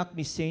yung anak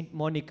ni Saint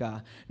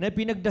Monica na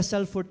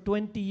pinagdasal for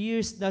 20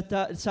 years na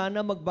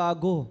sana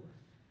magbago.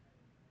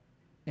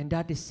 And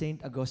that is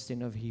Saint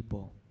Augustine of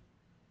Hippo.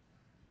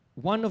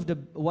 One of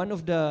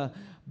the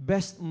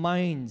best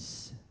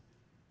minds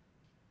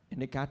in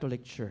the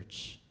Catholic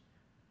Church.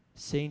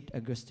 Saint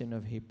Augustine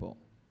of Hippo.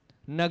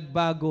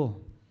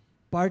 Nagbago.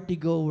 Party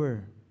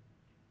goer.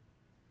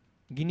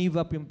 Ginive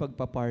up yung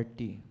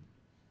pagpa-party.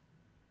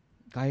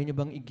 Kaya niyo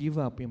bang i-give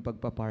up yung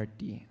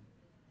pagpa-party?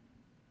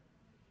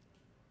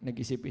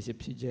 Nag-isip-isip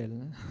si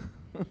Jel.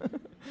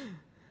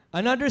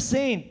 Another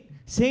saint,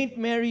 Saint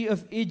Mary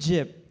of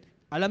Egypt.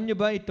 Alam niyo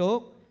ba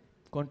ito?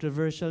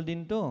 Controversial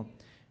din to.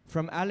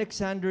 From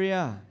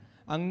Alexandria.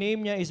 Ang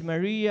name niya is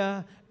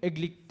Maria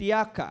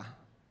Egyptiaca.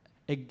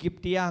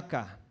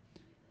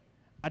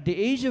 At the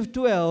age of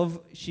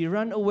 12, she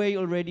ran away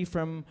already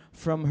from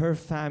her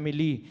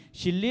family.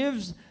 She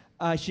lives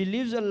a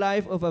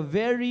life of a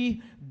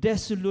very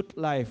desolate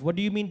life. What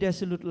do you mean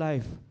desolate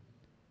life?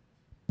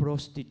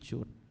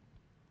 Prostitute.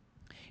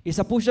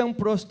 Isa po siyang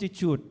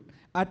prostitute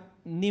at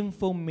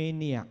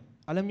nymphomaniac.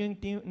 Alam niyo yung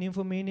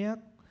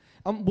nymphomaniac?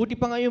 Buti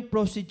pa nga yung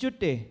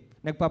prostitute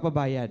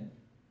nagpapabayad.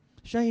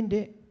 Siya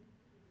hindi.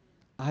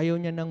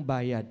 Ayaw niya ng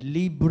bayad.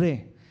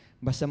 Libre.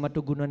 Basta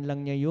matugunan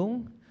lang niya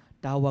yung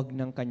tawag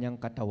ng kanyang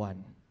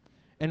katawan.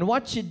 And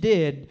what she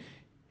did,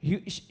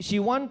 she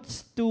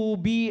wants to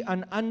be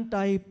an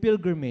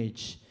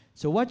anti-pilgrimage.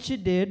 So what she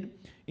did,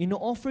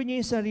 ino-offer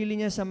niya yung sarili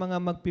niya sa mga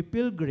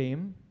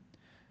magpipilgrim.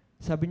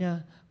 Sabi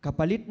niya,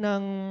 kapalit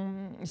ng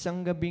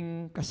isang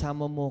gabing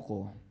kasama mo ko,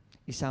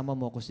 isama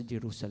mo ko sa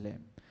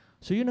Jerusalem.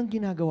 So yun ang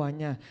ginagawa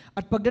niya.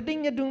 At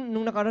pagdating niya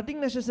nung nakarating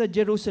na siya sa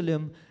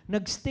Jerusalem,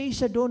 nagstay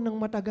siya doon ng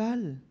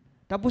matagal.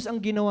 Tapos ang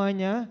ginawa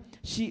niya,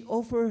 she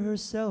offered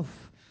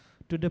herself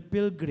to the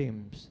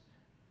pilgrims.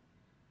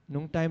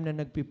 Nung time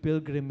na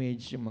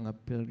nagpipilgrimage yung mga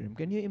pilgrim.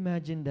 Can you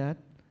imagine that?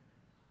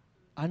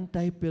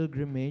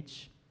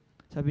 Anti-pilgrimage.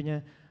 Sabi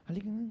niya,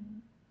 halika nga.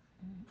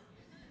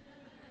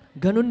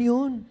 Ganon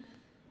yun.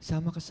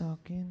 Sama ka sa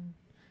akin.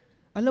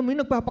 Alam mo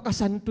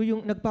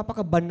yun,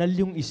 nagpapakabanal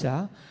yung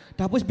isa,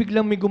 tapos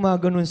biglang may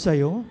gumaganon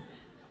sa'yo.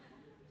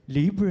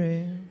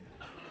 Libre.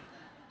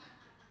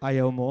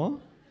 Ayaw mo?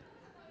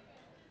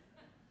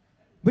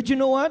 But you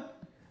know what?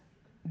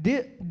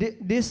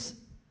 This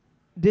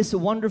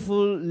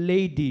wonderful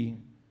lady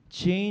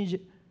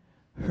changed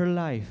her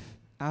life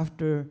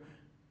after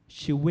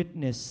she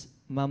witnessed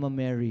Mama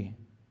Mary.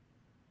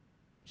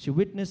 She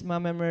witnessed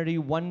Mama Mary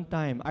one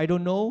time. I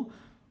don't know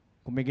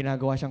kung may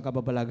ginagawa siyang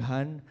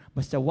kababalaghan.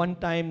 Basta one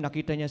time,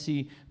 nakita niya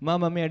si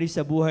Mama Mary sa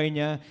buhay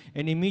niya,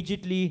 and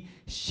immediately,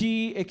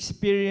 she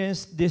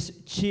experienced this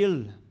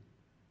chill.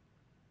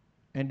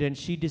 And then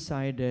she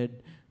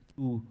decided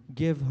to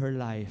give her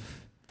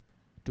life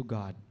to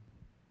God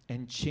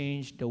and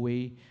change the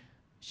way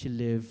she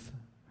lived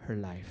her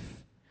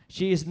life.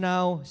 She is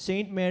now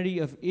Saint Mary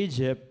of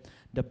Egypt,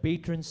 the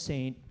patron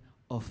saint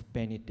of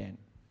penitent.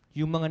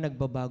 Yung mga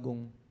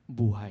nagbabagong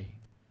buhay.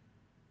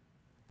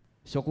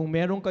 So kung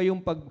meron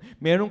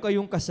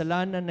kayong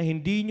kasalanan na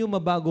hindi nyo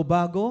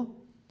mabago-bago,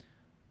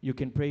 you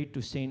can pray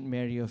to Saint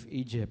Mary of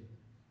Egypt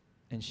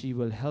and she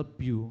will help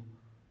you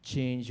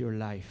change your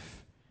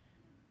life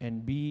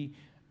and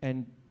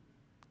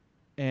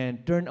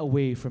turn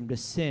away from the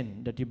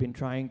sin that you've been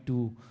trying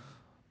to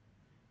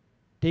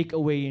take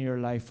away in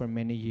your life for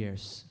many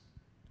years.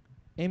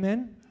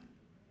 Amen?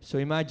 So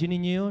imagine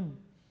niyo yun.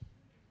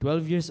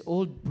 12 years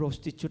old,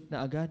 prostitute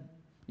na agad.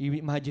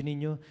 Imagine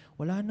niyo,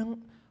 wala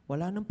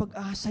nang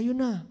pag-asa yun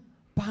na.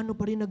 Paano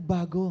pa rin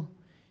nagbago?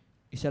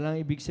 Isa lang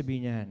ibig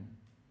sabihin niyan,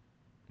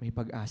 may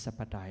pag-asa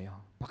pa tayo.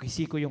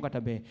 Pakisiko yung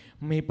katabi,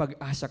 may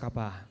pag-asa ka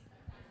pa.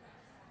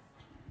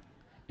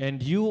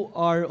 And you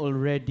are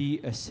already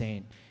a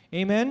saint.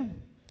 Amen?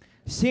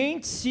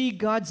 Saints see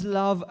God's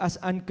love as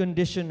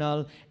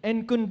unconditional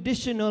and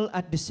conditional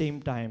at the same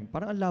time.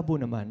 Parang ang labo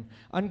naman.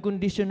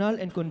 Unconditional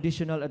and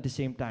conditional at the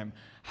same time.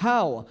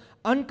 How?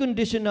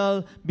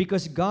 Unconditional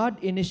because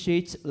God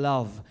initiates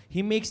love.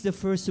 He makes the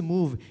first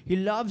move. He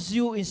loves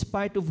you in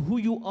spite of who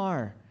you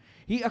are.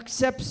 He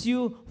accepts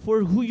you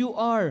for who you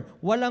are.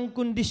 Walang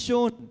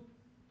kondisyon.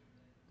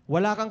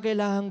 Wala kang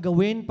kailangang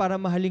gawin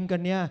para mahalin ka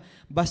niya.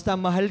 Basta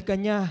mahal ka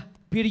niya.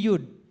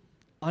 Period.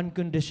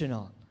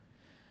 Unconditional.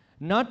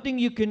 Nothing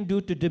you can do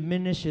to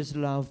diminish His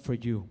love for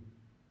you.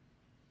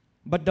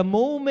 But the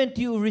moment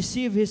you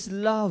receive His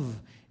love,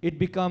 it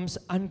becomes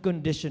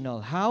unconditional.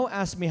 How?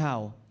 Ask me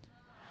how.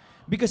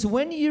 Because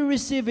when you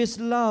receive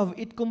His love,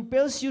 it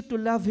compels you to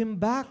love Him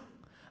back.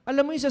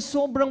 Alam mo, sa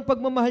sobrang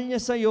pagmamahal niya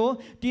sa'yo,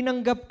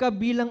 tinanggap ka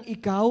bilang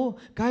ikaw,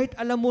 kahit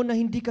alam mo na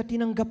hindi ka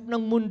tinanggap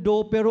ng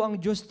mundo, pero ang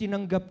Diyos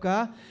tinanggap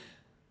ka,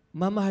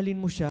 mamahalin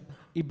mo siya,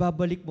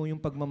 ibabalik mo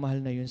yung pagmamahal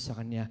na yun sa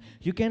Kanya.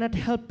 You cannot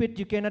help it,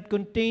 you cannot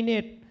contain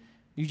it.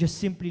 You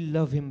just simply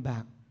love Him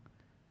back.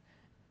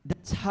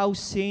 That's how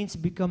saints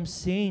become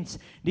saints.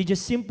 They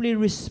just simply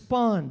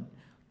respond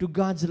to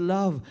God's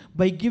love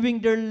by giving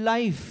their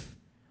life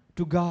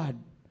to God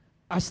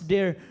as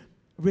their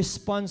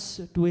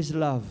response to His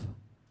love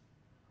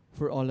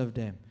for all of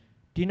them.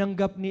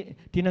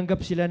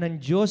 Tinanggap sila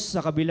ng Diyos sa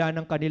kabila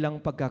ng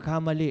kanilang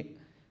pagkakamali.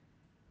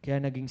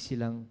 Kaya naging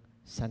silang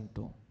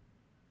santo.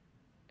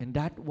 And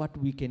that's what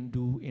we can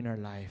do in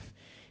our life.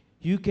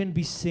 You can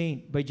be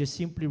saint by just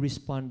simply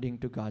responding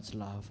to God's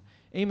love.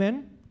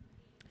 Amen?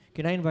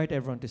 Can I invite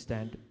everyone to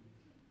stand?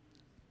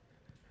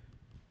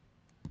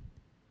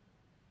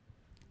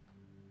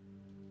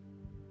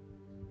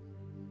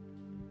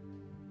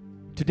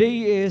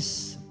 Today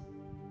is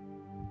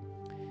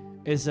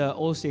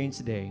All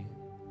Saints Day.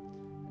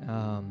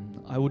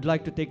 I would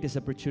like to take this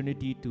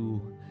opportunity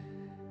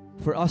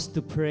for us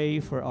to pray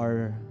for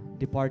our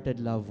departed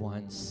loved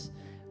ones,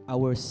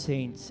 our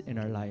saints in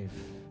our life.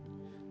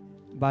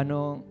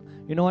 Bano,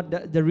 you know what?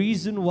 The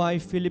reason why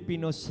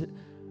Filipinos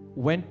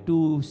went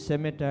to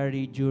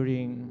cemetery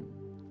during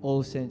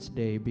All Saints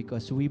Day,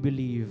 because we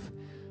believe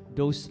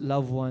those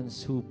loved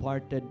ones who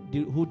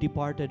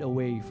departed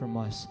away from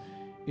us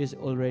is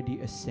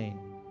already a saint.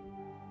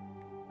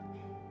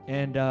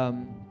 And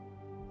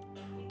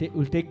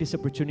we'll take this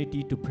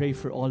opportunity to pray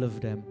for all of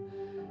them.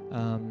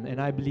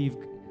 And I believe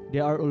they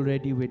are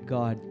already with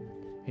God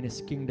in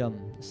His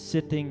kingdom,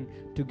 sitting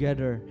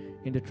together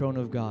in the throne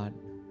of God.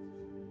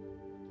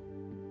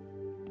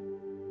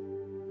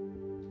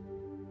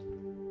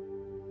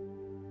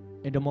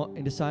 In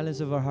the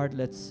silence of our heart,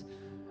 let's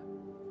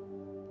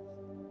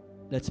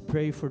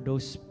pray for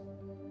those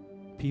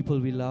people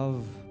we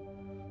love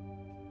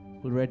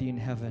already in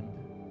heaven.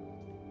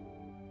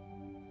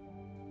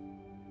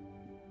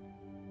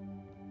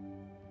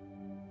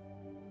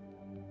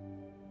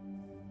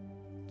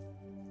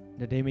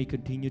 That they may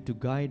continue to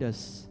guide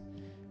us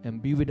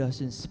and be with us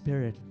in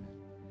spirit.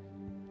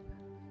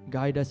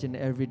 Guide us in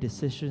every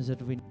decision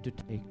that we need to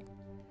take.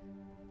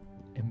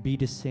 And be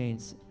the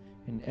saints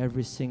in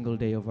every single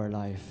day of our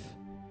life.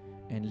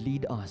 And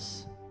lead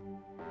us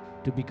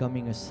to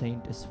becoming a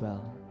saint as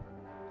well.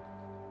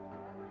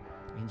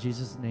 In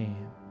Jesus' name,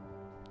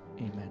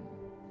 amen.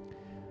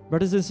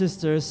 Brothers and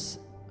sisters,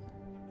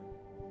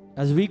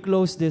 as we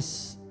close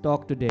this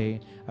talk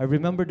today, I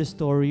remember the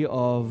story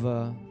of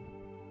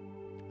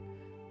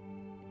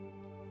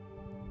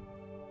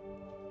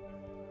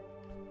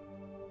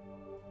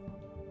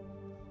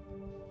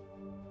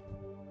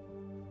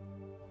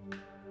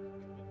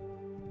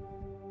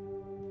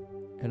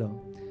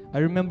I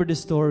remember the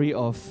story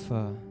of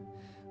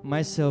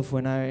myself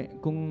when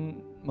kung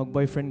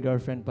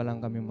mag-boyfriend-girlfriend pa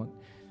lang kami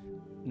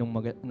nung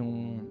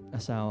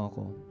asawa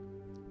ko.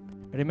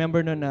 I remember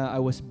na I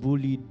was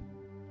bullied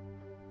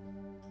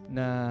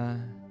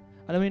na,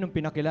 alam mo yun, nung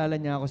pinakilala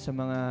niya ako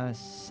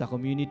sa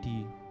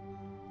community,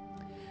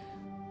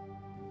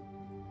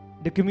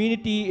 the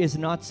community is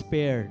not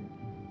spared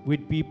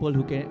with people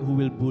who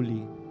will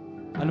bully.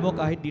 Alam mo,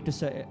 kahit dito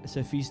sa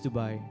Feast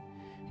Dubai,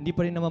 hindi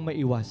pa rin naman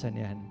maiwasan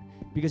yan.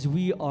 Because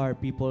we are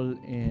people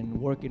in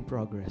work in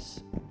progress.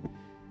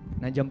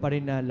 Nandiyan pa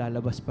rin na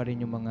lalabas pa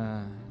rin yung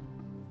mga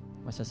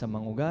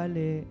masasamang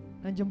ugali.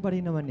 Nandiyan pa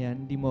rin naman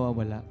yan, hindi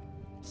mawawala.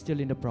 Still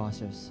in the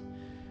process.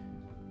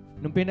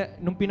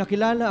 Nung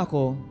pinakilala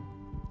ako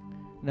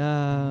na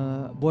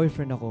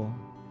boyfriend ako,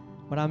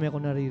 marami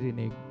ako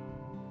naririnig.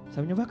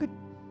 Sabi niya, bakit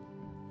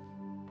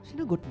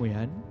sinagot mo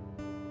yan?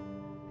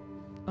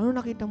 Ano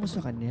nakita mo sa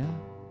kanya?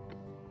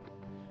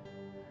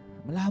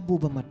 Malabo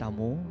ba mata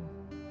mo?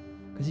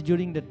 Kasi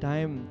during the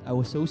time, I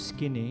was so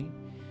skinny.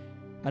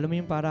 Alam mo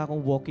yung para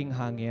akong walking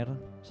hanger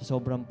sa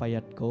sobrang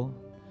payat ko.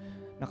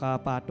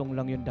 Nakapatong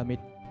lang yung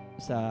damit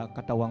sa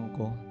katawang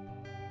ko.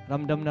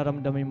 Ramdam na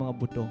ramdam yung mga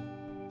buto.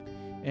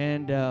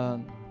 And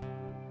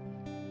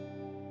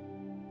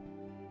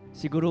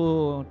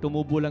siguro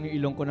tumubo lang yung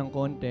ilong ko ng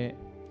konti.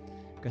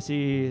 Kasi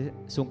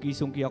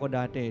sungki-sungki ako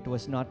dati. It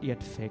was not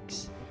yet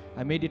fixed.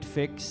 I made it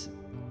fix.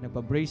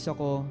 Nagpa-brace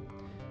ako.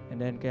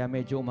 And then kaya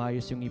medyo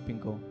umayos yung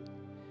ngipin ko.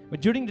 But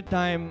during the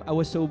time, I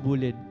was so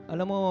bullied.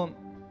 Alam mo,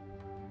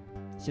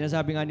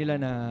 sinasabi nga nila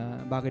na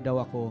bakit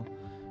daw ako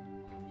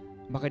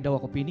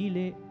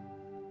pinili,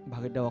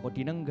 bakit daw ako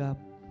tinanggap.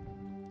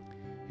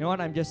 You know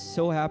what? I'm just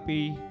so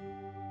happy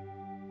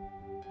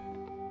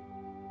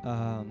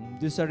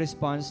doon sa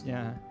response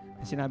niya.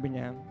 Sinabi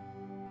niya,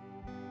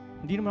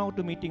 hindi naman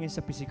ako tumitingin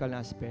sa physical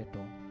na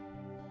aspeto.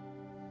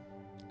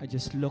 I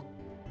just look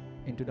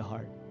into the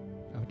heart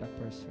of that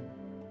person.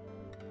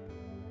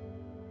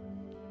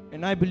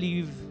 And I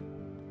believe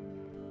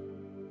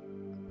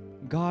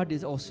God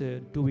is also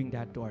doing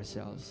that to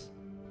ourselves.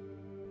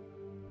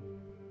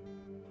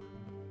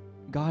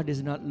 God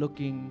is not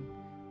looking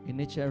in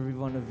each and every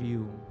one of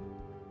you,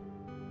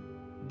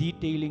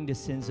 detailing the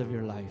sins of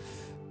your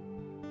life.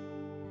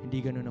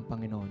 Hindi ganun ang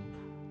Panginoon.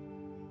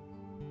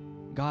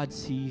 God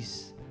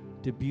sees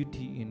the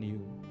beauty in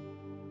you.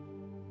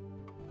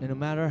 And no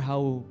matter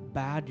how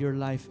bad your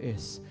life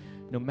is,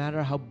 no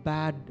matter how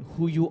bad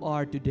who you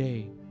are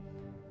today,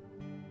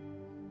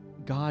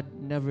 God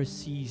never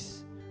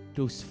sees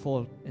those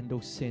faults and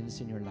those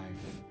sins in your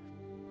life.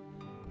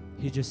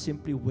 He just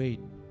simply wait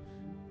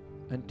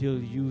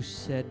until you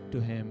said to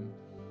Him,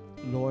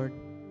 Lord,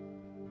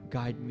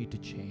 guide me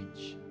to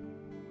change.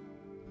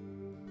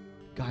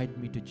 Guide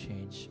me to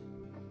change.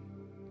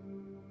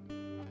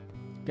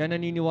 Kaya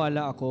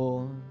naniniwala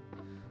ako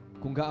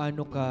kung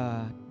gaano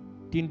ka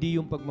tindi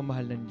yung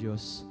pagmamahal ng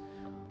Diyos.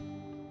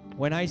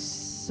 When I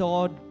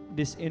saw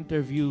this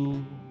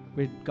interview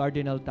with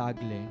Cardinal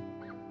Tagle,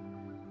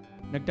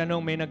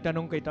 may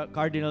nagtanong kay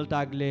Cardinal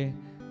Tagle,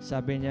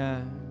 sabi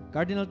niya,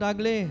 Cardinal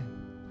Tagle,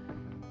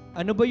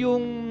 ano ba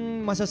yung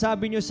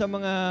masasabi niyo sa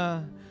mga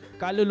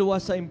kaluluwa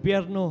sa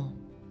impyerno?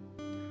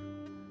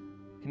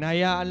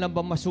 Hinayaan lang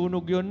ba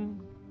masunog yun?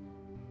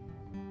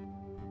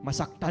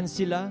 Masaktan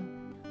sila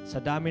sa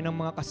dami ng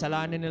mga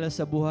kasalanan nila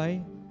sa buhay?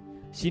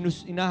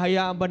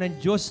 Inahayaan ba ng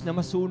Diyos na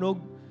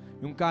masunog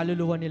yung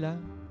kaluluwa nila?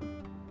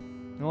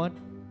 You know what?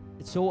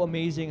 It's so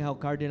amazing how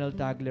Cardinal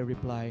Tagle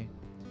replied.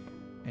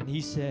 And he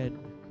said,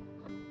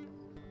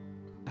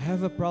 I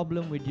have a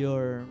problem with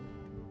your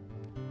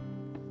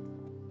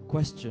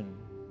question.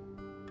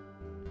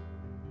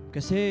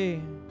 Kasi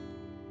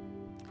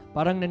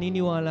parang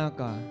naniniwala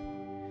ka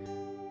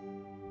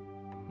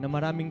na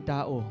maraming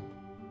tao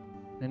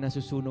na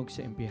nasusunog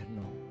sa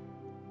impyerno.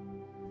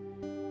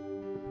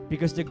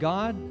 Because the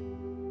God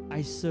I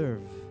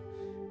serve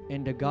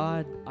and the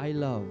God I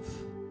love,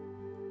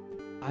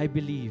 I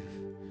believe,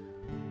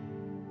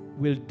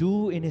 will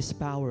do in His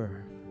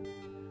power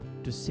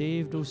to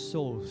save those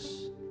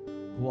souls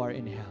who are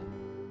in hell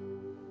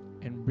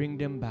and bring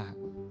them back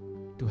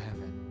to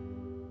heaven.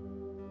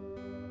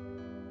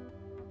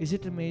 Is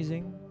it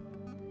amazing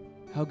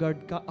how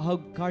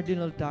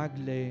Cardinal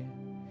Tagle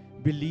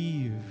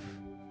believed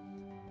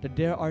that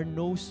there are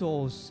no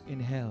souls in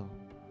hell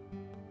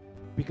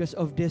because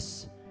of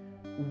this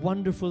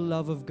wonderful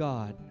love of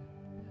God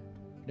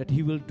that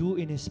He will do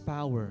in His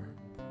power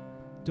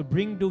to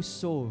bring those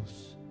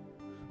souls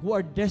who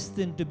are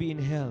destined to be in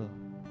hell,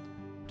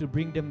 to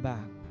bring them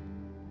back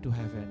to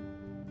heaven.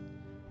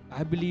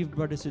 I believe,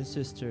 brothers and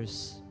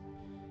sisters,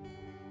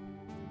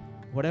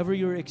 whatever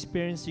you're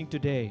experiencing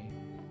today,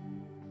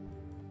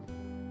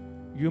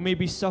 you may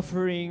be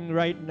suffering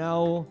right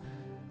now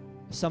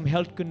some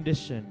health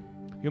condition.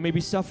 You may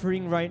be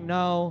suffering right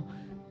now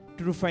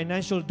through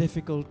financial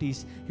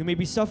difficulties. You may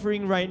be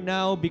suffering right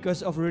now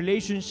because of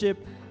relationship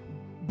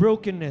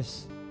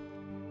brokenness.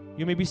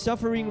 You may be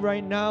suffering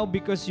right now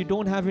because you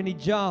don't have any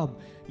job.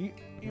 You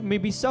may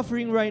be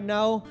suffering right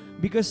now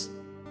because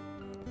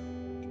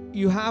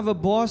you have a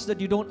boss that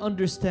you don't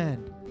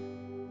understand.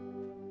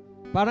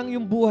 Parang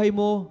yung buhay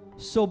mo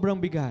sobrang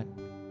bigat.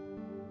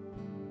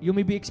 You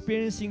may be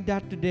experiencing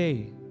that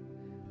today.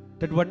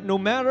 That no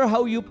matter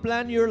how you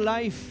plan your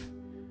life,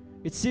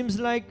 it seems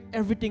like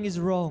everything is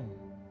wrong.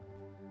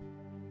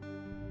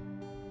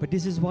 But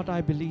this is what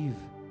I believe.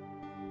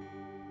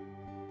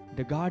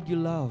 The God you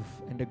love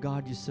and the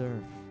God you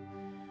serve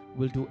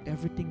will do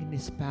everything in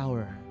His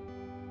power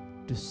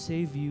to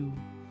save you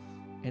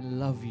and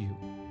love you.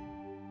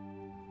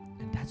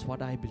 And that's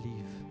what I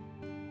believe.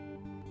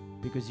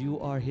 Because you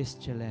are His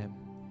Tselem.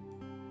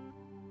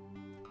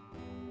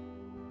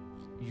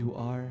 You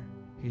are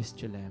His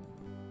Tselem.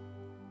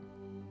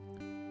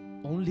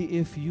 Only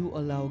if you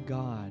allow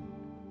God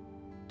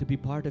to be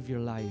part of your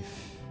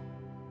life,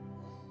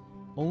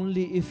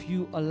 only if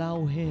you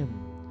allow Him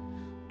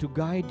to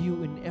guide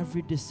you in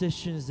every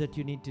decisions that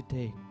you need to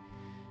take,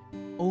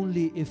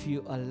 only if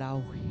you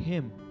allow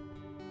Him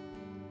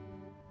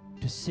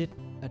to sit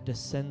at the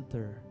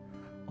center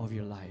of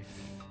your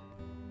life.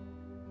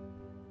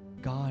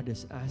 God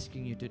is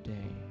asking you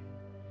today,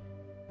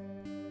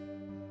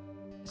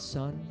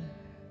 son,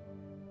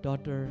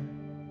 daughter,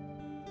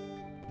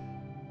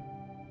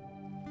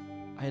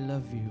 I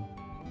love you.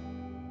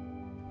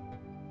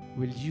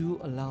 Will you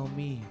allow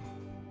me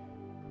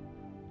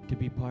to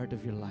be part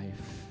of your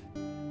life?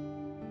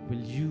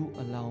 Will you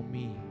allow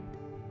me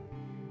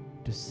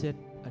to sit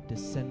at the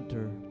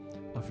center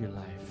of your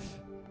life?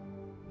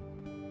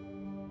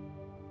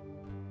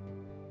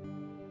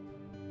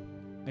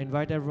 I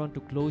invite everyone to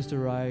close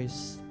their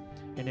eyes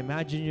and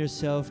imagine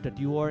yourself that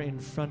you are in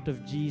front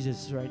of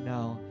Jesus right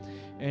now,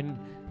 and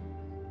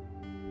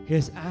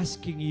He's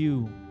asking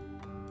you,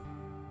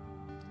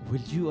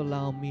 will you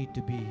allow me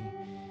to be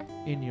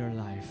in your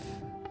life?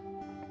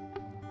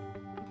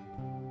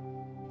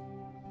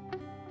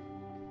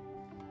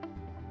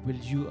 Will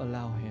you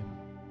allow Him?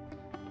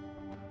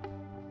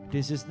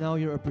 This is now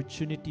your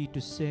opportunity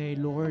to say,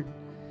 Lord,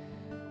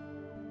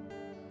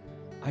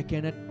 I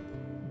cannot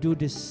do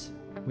this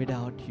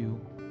without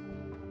you.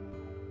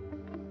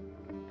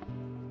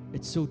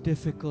 It's so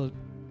difficult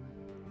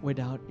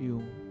without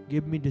you.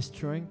 Give me the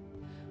strength,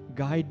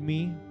 guide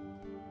me,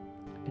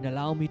 and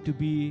allow me to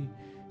be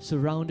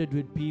surrounded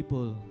with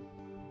people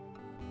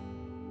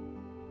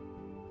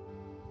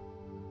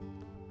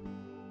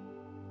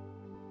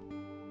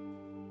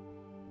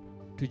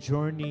to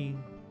journey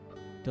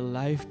the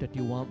life that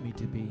you want me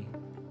to be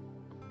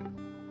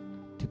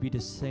the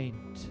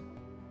saint,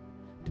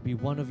 to be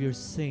one of your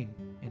saints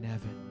in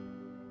heaven.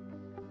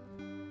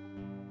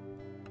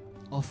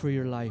 Offer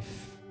your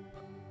life.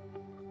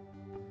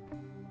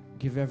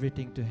 Give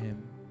everything to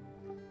Him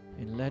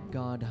and let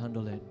God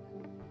handle it.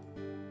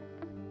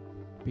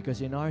 Because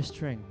in our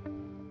strength,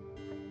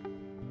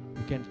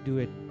 we can't do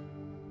it.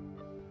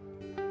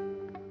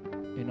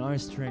 In our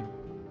strength,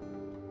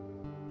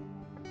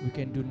 we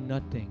can do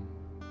nothing.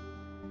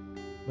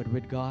 But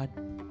with God,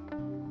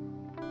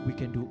 we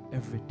can do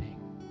everything.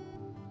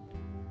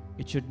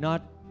 It should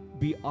not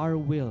be our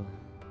will,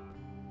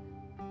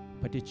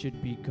 but it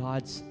should be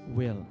God's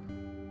will.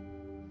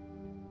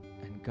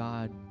 And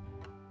God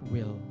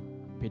will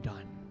be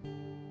done.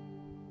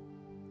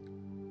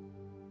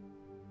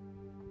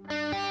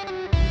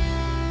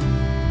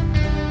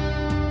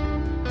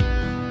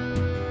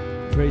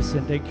 praise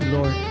and thank you,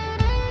 Lord.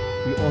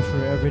 We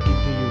offer everything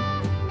to you.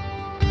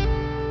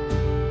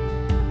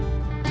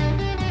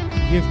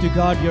 Give to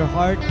God your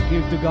heart,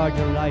 give to God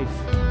your life.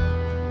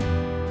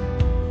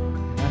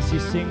 As you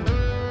sing,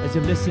 as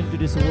you listen to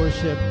this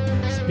worship,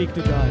 speak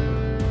to God.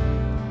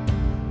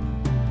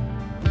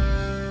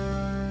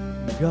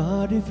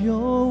 God, if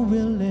you're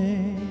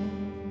willing,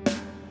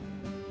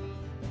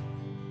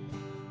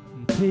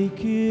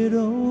 take it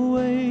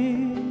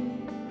away,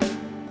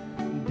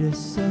 the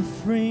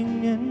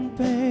suffering and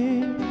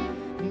pain,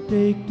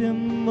 take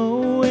them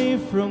away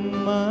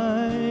from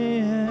my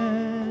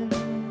hands.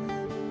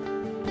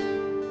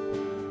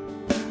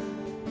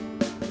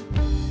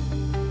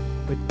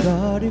 But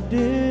God, if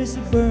this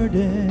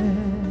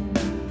burden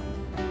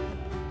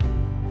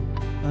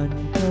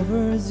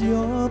uncovers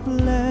your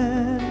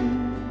plan,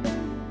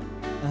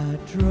 I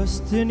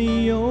trust in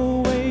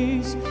your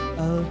ways,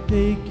 I'll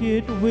take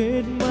it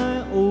with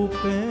my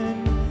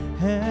open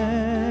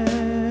hands.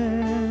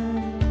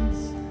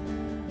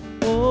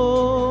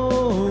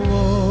 Oh,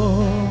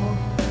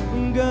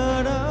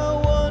 God, I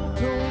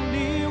want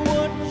only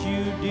what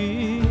you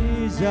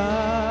desire.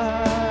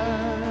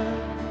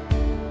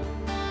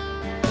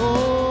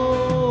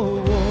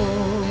 Oh,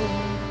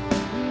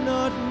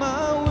 not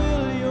my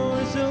will,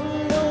 yours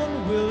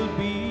alone will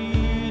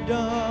be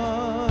done.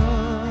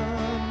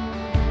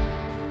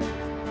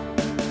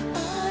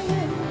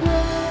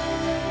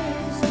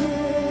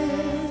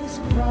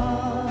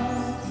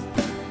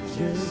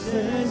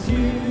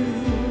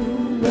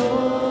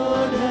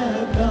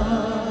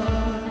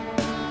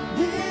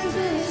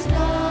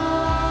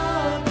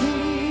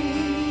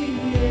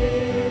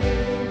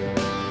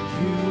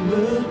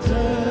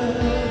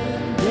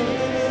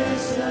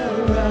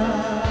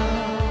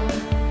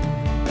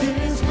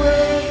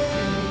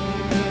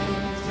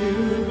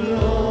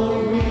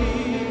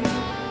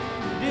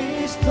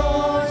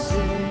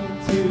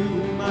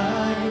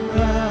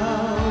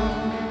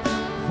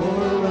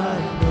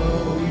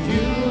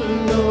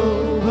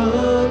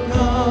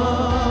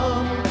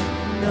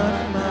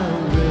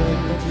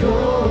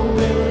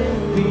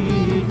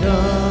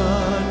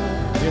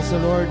 So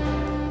Lord,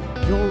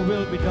 your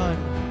will be done,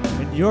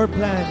 and your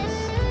plans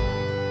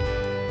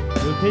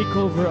will take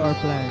over our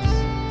plans.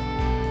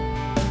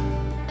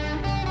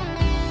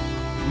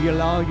 We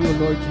allow you,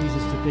 Lord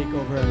Jesus, to take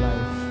over our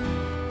life.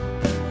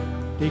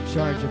 Take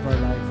charge of our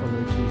life, oh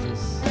Lord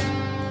Jesus.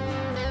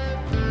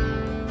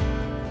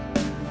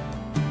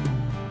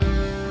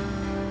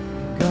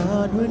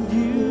 God, when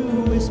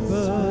you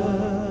whisper,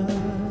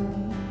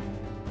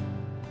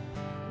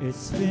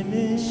 it's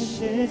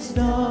finished, it's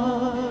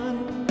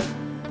done.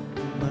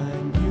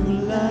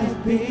 Life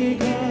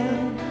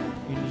began,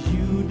 in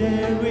you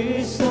there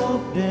is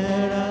hope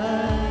that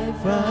I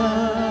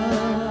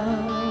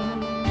found.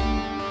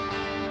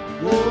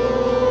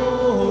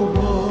 Oh,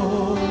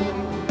 oh,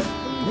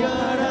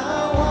 God, I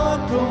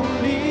want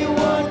only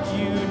what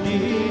you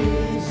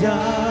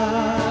desire.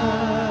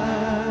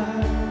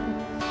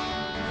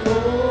 Oh,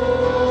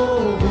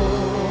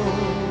 oh,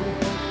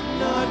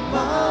 not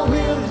my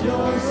will,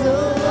 yours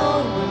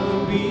alone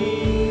will be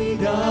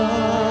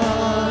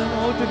done.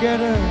 All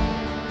together.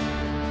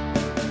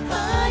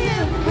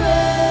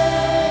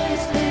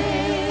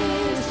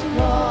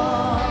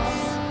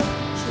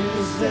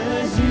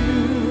 As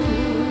you,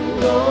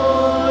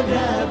 Lord,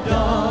 have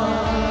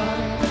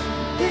done,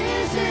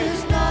 this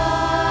is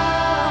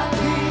not the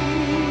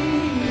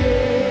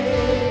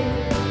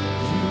end.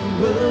 You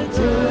will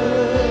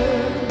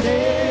turn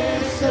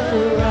this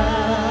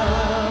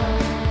around,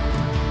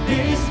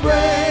 this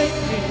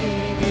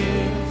breaking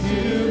into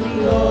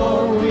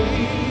glory,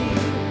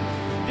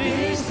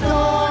 this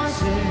thorns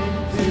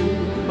into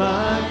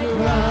my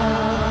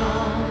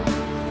crown.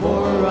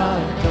 For I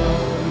know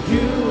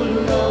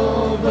you'll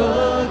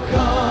overcome,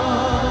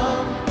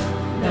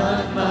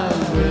 not my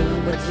will,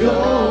 but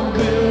your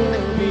will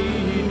be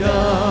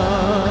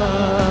done.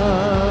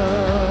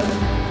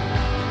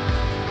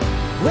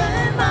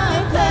 When my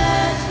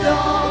plans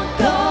don't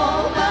go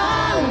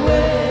my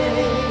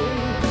way,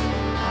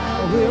 I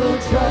will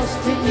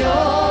trust in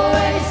your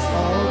ways,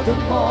 all the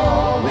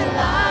more will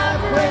I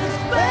praise.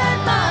 When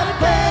my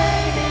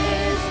pain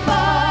is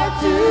far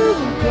too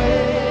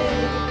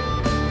great,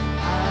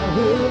 I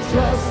will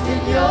trust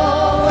in your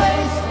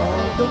ways,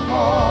 all the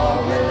more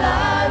will I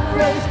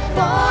praise.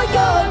 For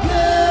your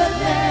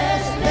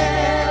goodness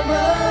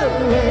never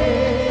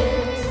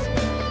ends.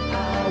 I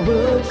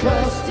will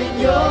trust in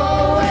your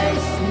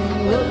ways, you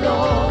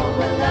alone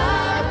will I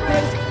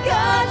praise.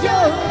 God,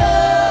 your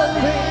love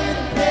it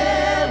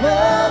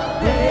never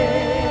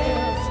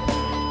fails.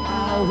 I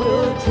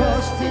will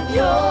trust in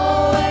your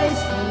ways,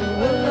 you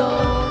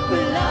alone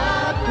will I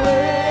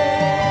praise.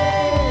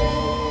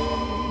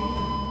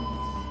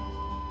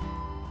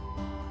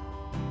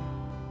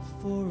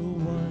 For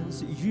once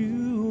you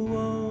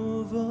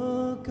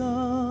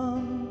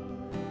overcome,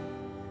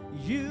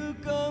 you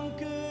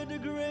conquered the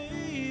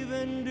grave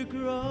and the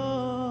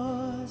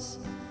cross,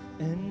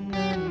 and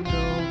I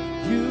know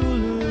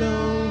you'll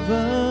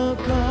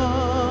overcome,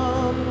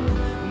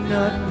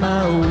 Not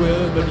my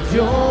will, but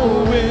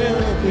your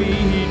will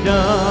be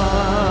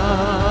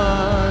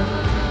done.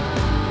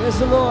 Yes,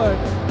 Lord.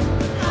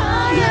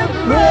 I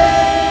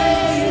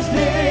embrace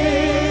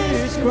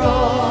this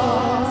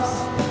cross,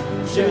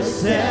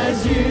 just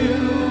as you,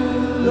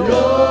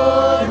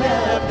 Lord,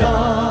 have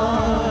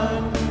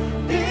done.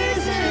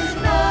 This is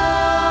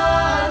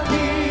not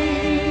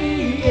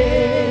the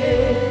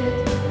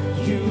end.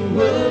 You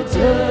will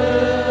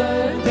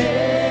turn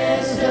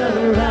this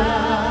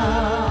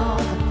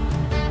around.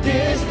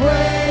 This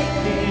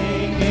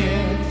breaking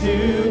into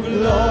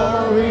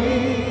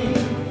glory,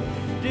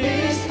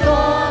 this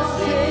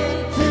thorns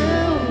into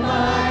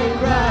my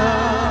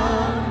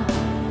crown.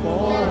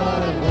 For I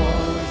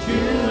want to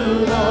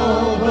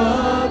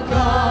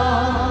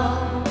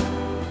overcome.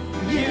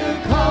 You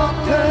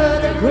conquer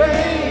the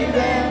grave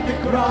and the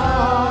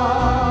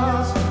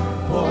cross.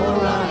 For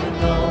I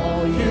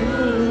know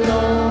you'll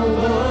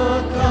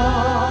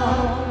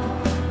overcome.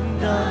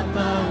 Not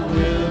my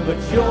will, but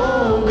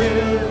your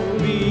will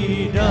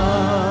be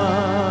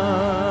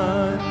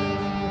done.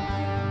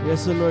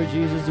 Yes, O Lord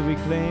Jesus, we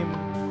claim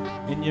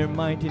in your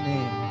mighty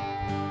name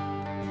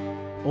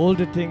all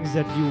the things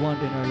that you want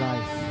in our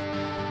life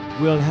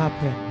will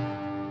happen,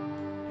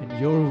 and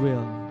your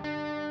will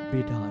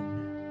be done.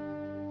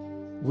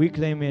 We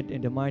claim it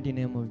in the mighty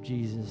name of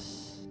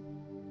Jesus.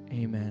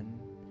 Amen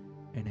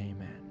and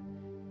amen.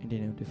 In the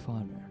name of the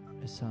Father,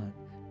 the Son,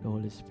 the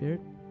Holy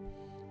Spirit.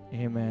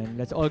 Amen.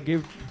 Let's all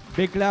give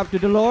big clap to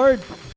the Lord.